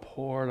oil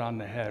poured on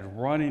the head,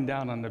 running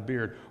down on the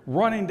beard,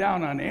 running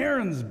down on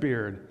Aaron's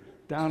beard,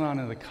 down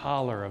onto the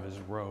collar of his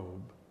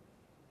robe.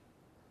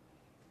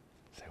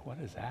 Say, what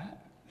is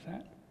that?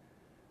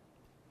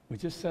 We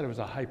just said it was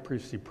a high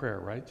priestly prayer,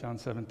 right? John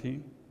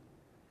 17.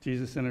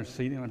 Jesus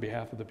interceding on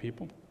behalf of the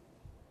people.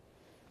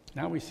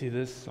 Now we see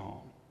this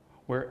psalm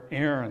where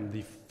Aaron,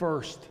 the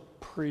first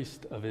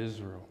priest of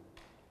Israel,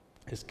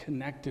 is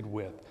connected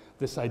with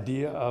this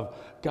idea of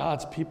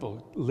God's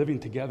people living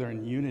together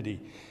in unity.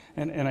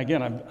 And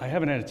again, I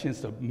haven't had a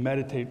chance to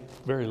meditate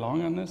very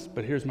long on this,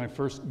 but here's my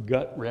first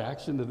gut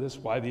reaction to this,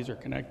 why these are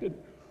connected.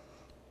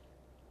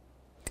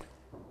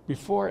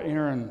 Before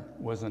Aaron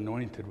was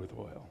anointed with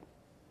oil,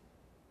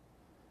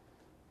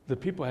 the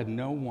people had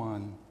no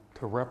one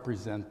to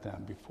represent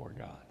them before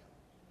God.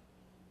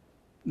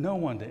 No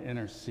one to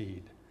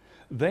intercede.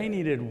 They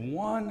needed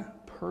one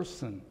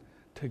person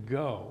to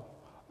go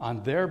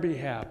on their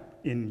behalf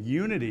in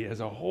unity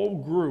as a whole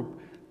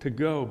group to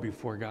go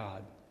before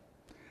God.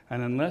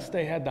 And unless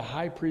they had the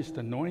high priest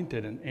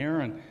anointed and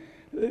Aaron,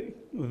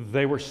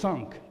 they were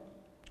sunk.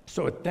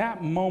 So at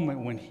that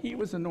moment when he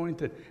was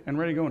anointed and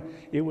ready to go,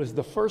 it was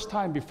the first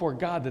time before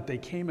God that they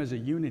came as a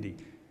unity.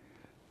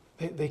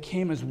 They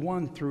came as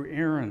one through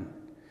Aaron.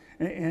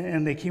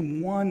 And they came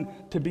one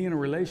to be in a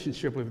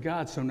relationship with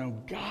God. So now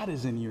God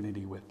is in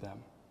unity with them.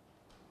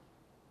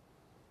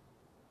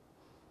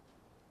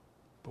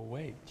 But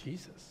wait,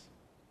 Jesus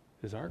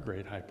is our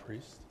great high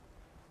priest.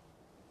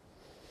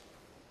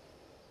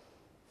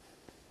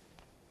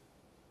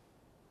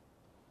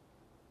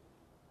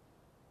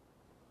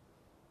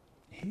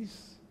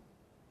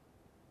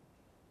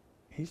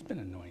 He's been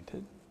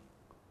anointed.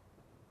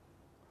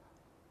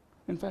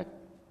 In fact,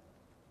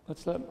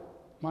 let's let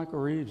Michael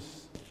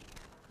Reeves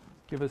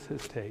give us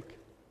his take.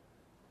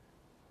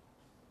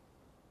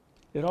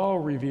 It all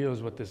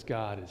reveals what this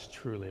God is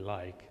truly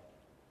like.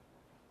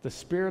 The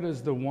Spirit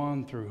is the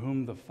one through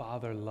whom the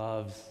Father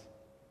loves,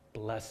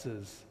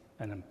 blesses,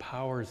 and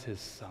empowers his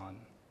Son.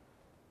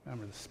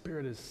 Remember, the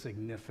Spirit is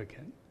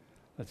significant.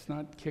 Let's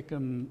not kick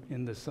him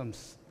into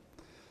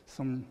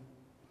some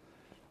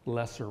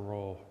lesser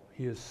role.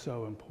 He is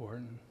so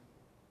important.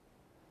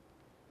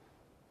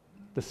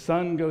 The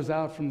Son goes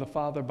out from the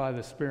Father by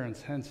the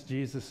Spirit, hence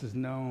Jesus is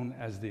known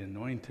as the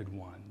Anointed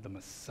One, the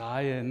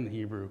Messiah in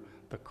Hebrew,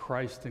 the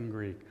Christ in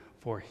Greek,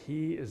 for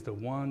he is the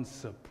one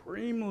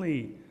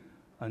supremely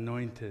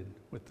anointed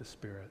with the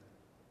Spirit.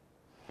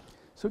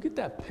 So get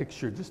that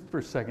picture just for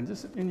a second,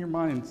 just in your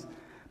minds.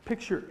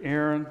 Picture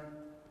Aaron,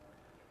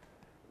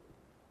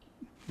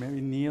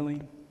 maybe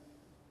kneeling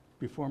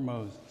before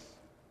Moses.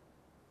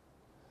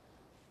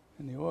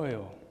 And the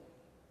oil,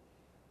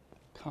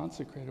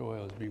 consecrated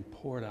oil, is being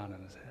poured out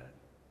on his head.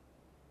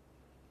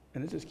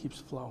 And it just keeps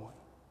flowing.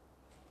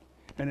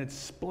 And it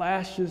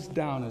splashes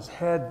down his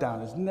head, down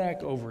his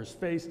neck, over his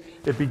face.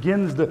 It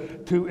begins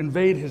to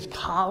invade his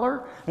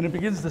collar, and it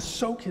begins to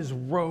soak his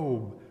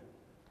robe.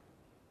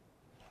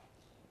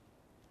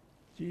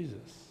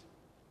 Jesus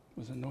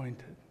was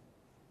anointed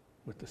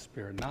with the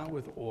Spirit, not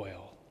with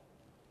oil,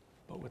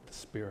 but with the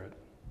Spirit.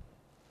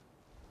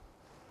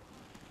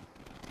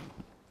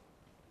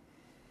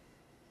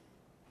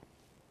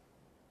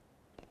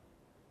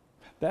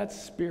 That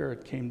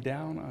Spirit came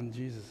down on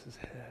Jesus'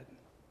 head.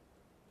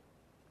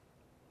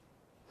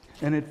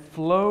 And it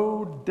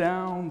flowed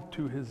down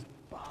to his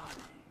body.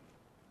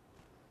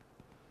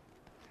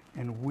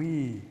 and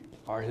we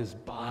are his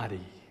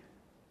body.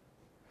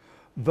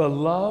 The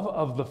love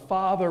of the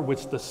Father,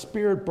 which the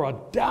Spirit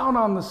brought down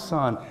on the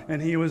Son,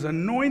 and he was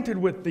anointed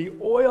with the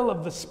oil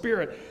of the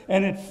Spirit,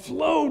 and it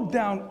flowed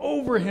down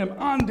over him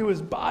onto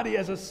his body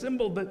as a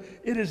symbol that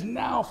it is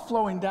now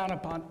flowing down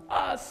upon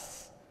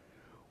us.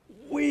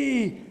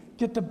 We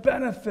get the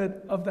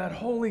benefit of that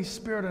Holy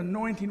Spirit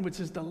anointing, which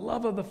is the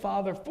love of the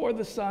Father for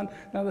the Son.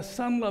 Now the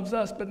Son loves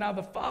us, but now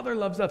the Father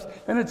loves us,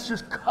 and it's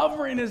just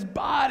covering his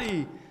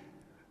body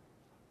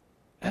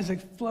as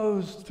it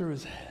flows through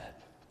his head.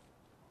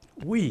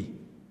 We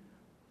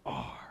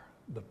are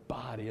the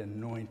body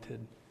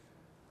anointed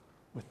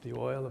with the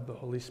oil of the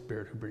Holy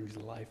Spirit who brings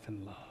life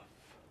and love.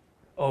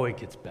 Oh, it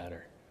gets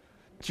better.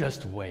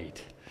 Just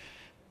wait.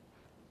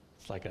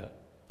 It's like a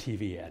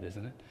TV ad,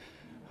 isn't it?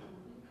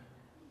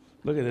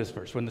 Look at this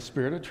verse. When the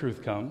Spirit of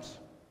truth comes,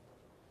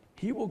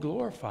 he will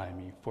glorify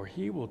me, for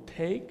he will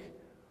take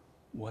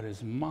what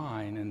is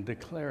mine and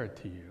declare it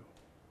to you.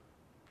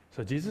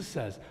 So Jesus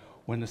says,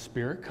 when the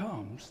Spirit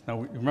comes,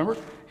 now remember,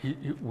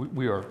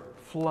 we are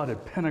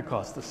flooded.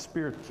 Pentecost, the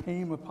Spirit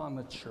came upon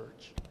the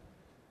church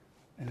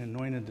and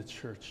anointed the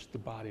church, the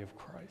body of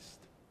Christ.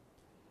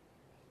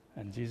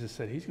 And Jesus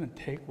said, he's going to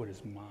take what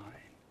is mine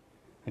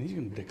and he's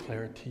going to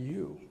declare it to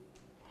you.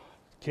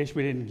 In case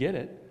we didn't get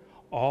it,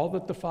 all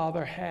that the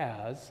Father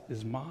has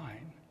is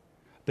mine.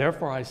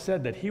 Therefore, I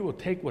said that he will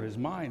take what is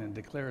mine and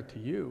declare it to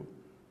you.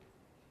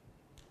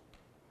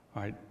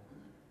 All right.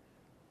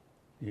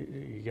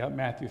 You got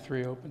Matthew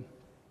 3 open?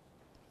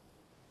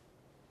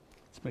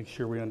 Let's make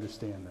sure we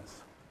understand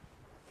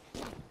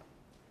this.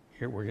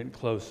 Here, we're getting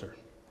closer.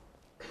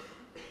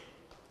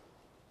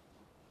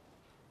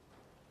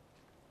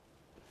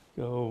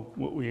 We're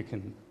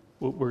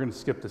going to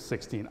skip to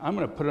 16. I'm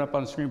going to put it up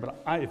on the screen,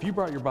 but if you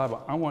brought your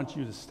Bible, I want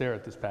you to stare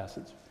at this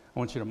passage. I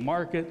want you to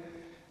mark it,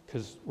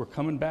 because we're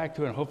coming back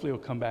to it, and hopefully we'll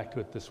come back to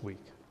it this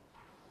week.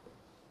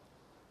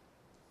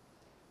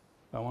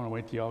 I want to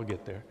wait till y'all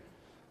get there.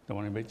 Don't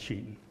want anybody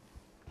cheating.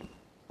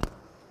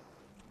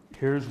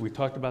 We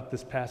talked about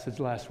this passage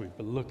last week,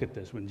 but look at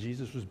this. When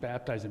Jesus was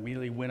baptized,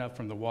 immediately went up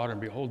from the water, and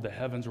behold, the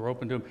heavens were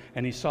opened to him,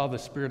 and he saw the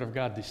Spirit of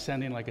God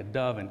descending like a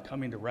dove and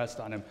coming to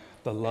rest on him,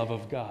 the love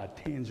of God,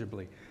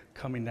 tangibly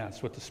coming down.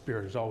 That's what the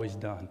Spirit has always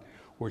done.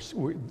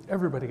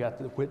 Everybody got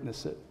to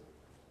witness it.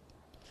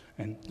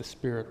 And the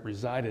Spirit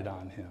resided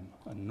on him,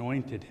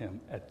 anointed him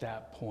at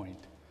that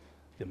point,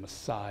 the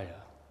Messiah,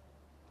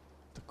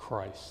 the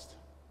Christ.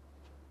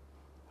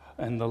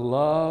 And the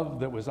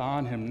love that was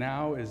on him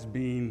now is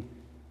being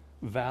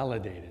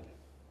validated.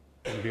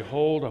 And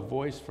behold, a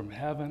voice from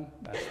heaven,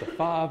 that's the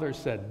Father,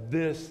 said,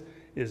 "This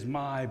is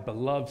my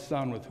beloved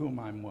Son with whom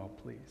I'm well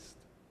pleased."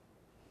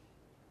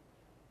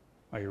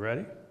 Are you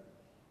ready?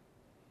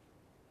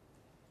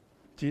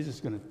 Jesus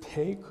is going to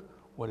take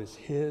what is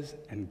his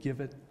and give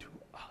it to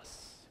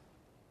us.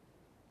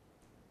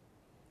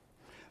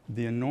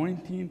 The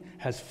anointing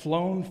has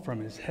flown from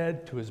his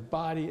head to his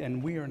body,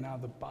 and we are now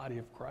the body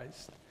of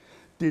Christ.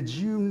 Did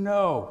you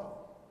know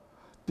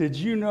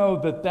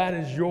that that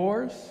is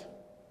yours?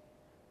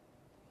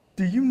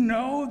 Do you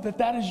know that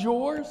that is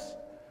yours?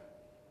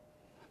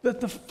 That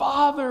the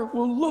Father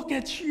will look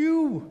at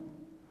you,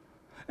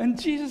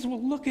 and Jesus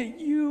will look at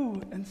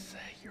you and say,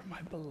 "You're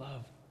my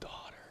beloved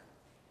daughter.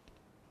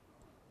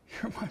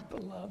 You're my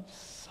beloved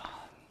son.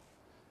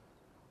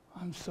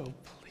 I'm so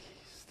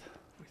pleased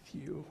with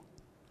you.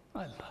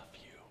 I love you."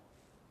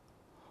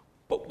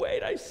 But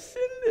wait, I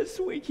sinned this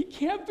week. He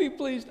can't be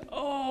pleased.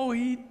 Oh,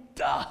 he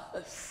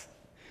does.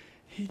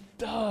 He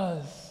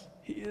does.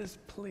 He is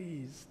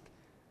pleased.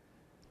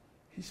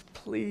 He's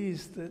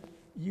pleased that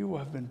you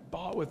have been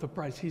bought with a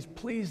price. He's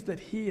pleased that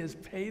he has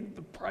paid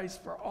the price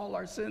for all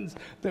our sins,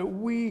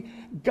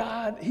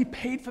 that he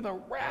paid for the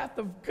wrath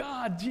of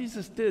God,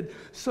 Jesus did,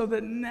 so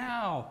that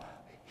now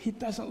he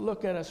doesn't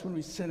look at us when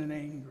we sin in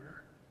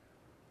anger.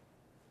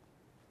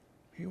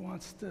 He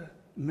wants to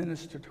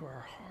minister to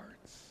our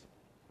hearts.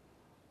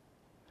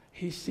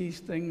 He sees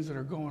things that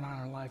are going on in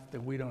our life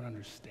that we don't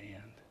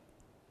understand.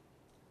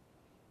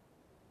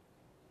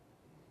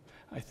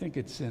 I think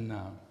it's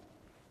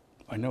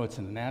I know it's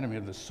in Anatomy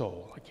of the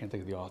Soul. I can't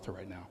think of the author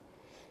right now.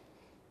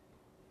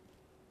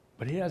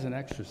 But he has an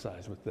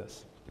exercise with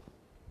this.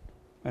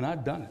 And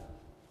I've done it.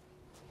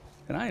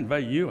 And I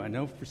invite you, I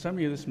know for some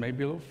of you this may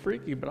be a little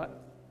freaky,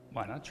 but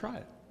why not try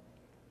it?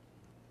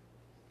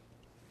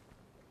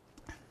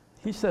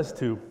 He says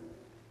just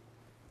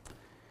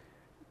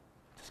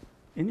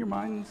in your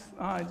mind's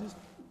eye, just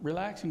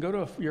relax and go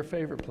to your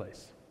favorite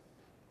place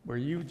where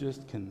you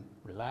just can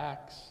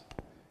relax,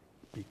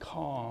 be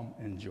calm,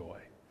 enjoy.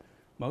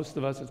 Most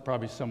of us, it's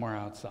probably somewhere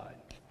outside.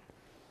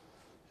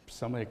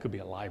 It could be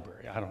a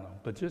library, I don't know.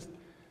 But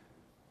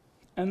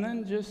and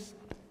then just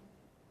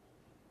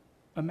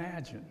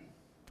imagine.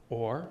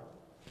 Or,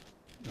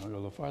 go a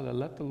little farther,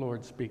 let the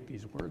Lord speak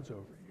these words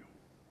over you.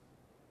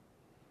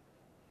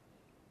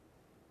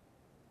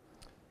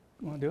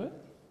 You want to do it?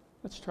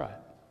 Let's try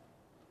it.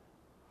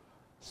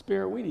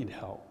 Spirit, we need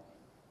help.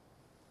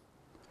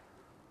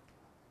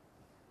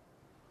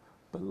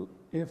 But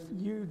if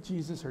you,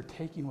 Jesus, are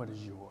taking what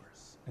is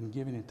yours and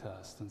giving it to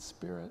us, then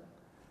Spirit,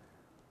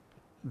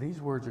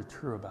 these words are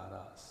true about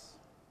us.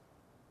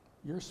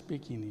 You're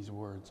speaking these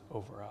words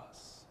over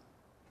us.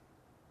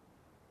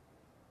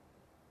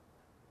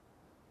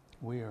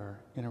 We are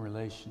in a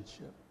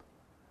relationship,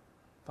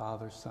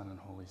 Father, Son, and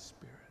Holy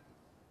Spirit.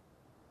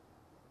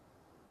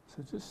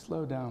 So just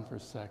slow down for a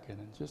second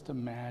and just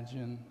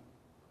imagine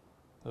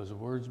those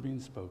words being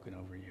spoken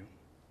over you.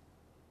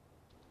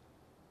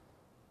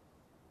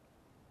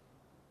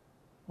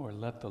 Or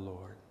let the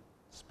Lord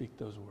speak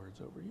those words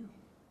over you.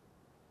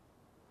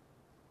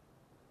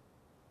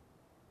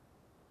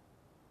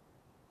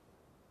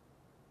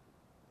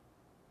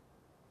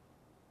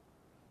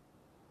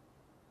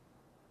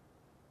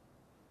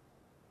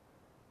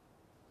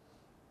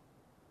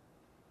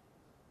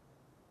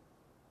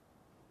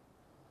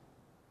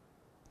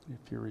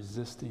 If you're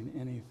resisting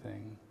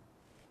anything,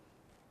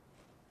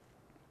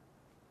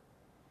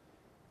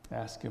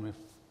 ask him if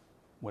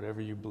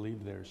whatever you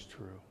believe there is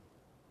true.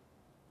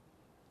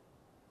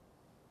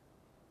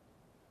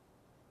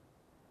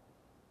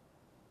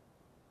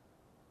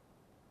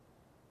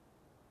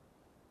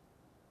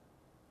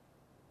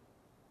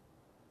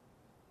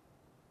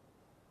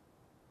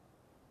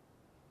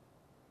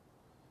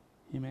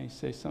 He may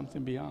say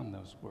something beyond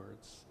those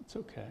words. It's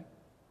okay.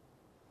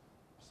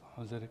 As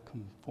long as it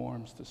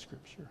conforms to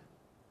Scripture.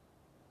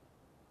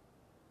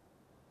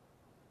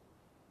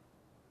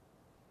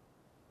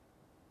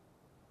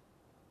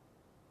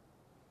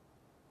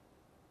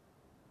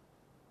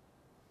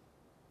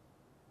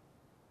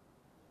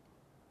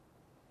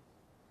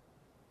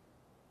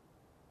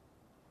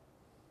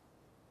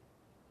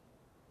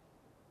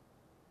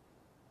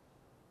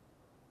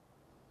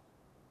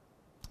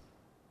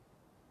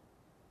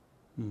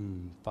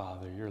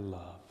 Father, your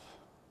love.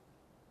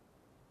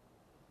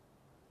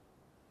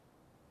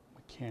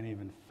 We can't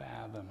even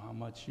fathom how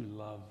much you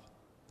love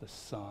the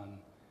Son,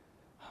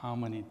 how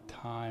many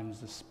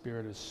times the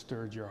Spirit has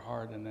stirred your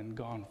heart and then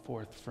gone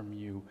forth from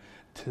you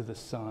to the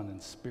Son,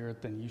 and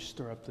Spirit, then you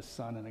stir up the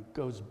Son and it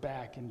goes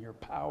back in your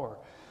power,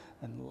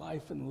 and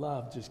life and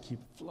love just keep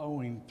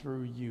flowing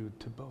through you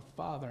to both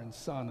Father and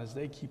Son as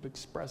they keep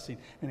expressing,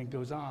 and it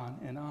goes on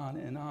and on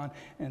and on,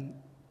 and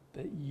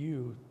that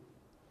you,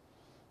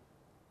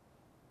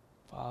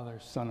 Father,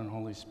 Son, and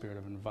Holy Spirit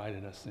have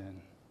invited us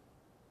in.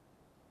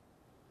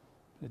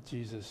 That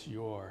Jesus,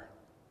 your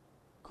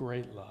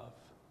great love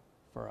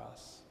for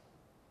us,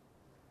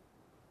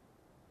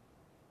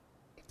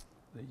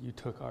 that you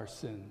took our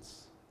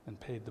sins and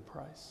paid the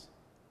price,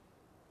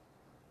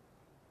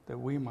 that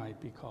we might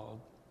be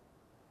called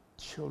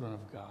children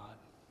of God,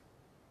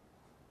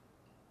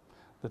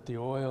 that the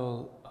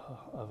oil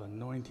of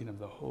anointing of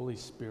the Holy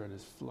Spirit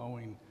is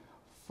flowing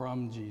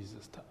from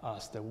Jesus to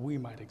us, that we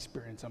might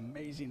experience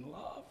amazing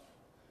love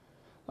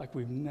like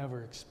we've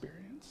never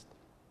experienced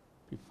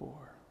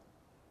before.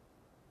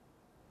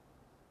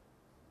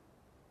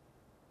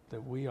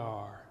 That we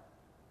are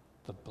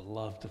the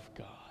beloved of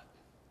God,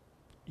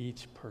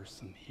 each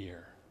person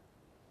here,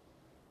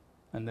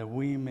 and that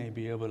we may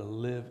be able to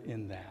live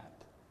in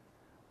that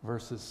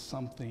versus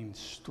something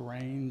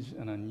strange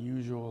and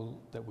unusual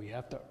that we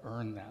have to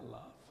earn that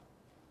love.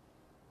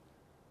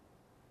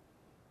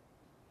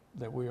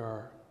 That we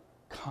are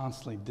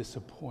constantly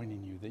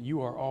disappointing you, that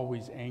you are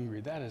always angry.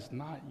 That is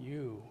not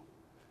you.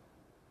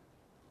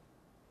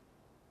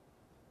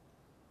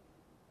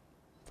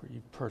 For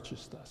you've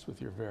purchased us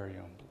with your very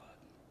own blood,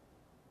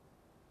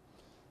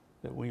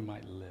 that we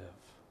might live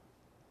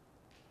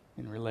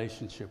in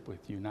relationship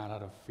with you, not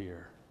out of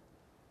fear,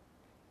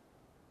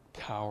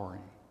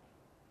 cowering,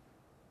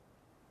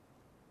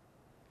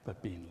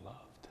 but being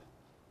loved.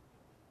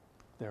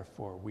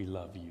 Therefore, we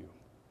love you.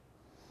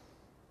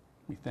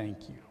 We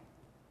thank you,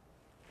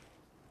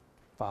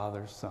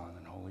 Father, Son,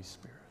 and Holy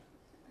Spirit,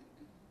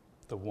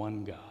 the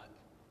one God.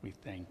 We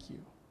thank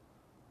you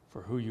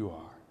for who you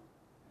are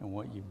and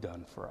what you've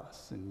done for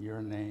us. In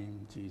your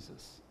name,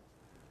 Jesus,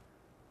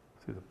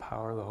 through the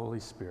power of the Holy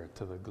Spirit,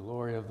 to the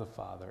glory of the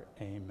Father,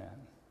 amen.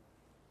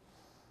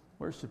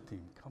 Worship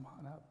team, come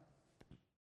on up.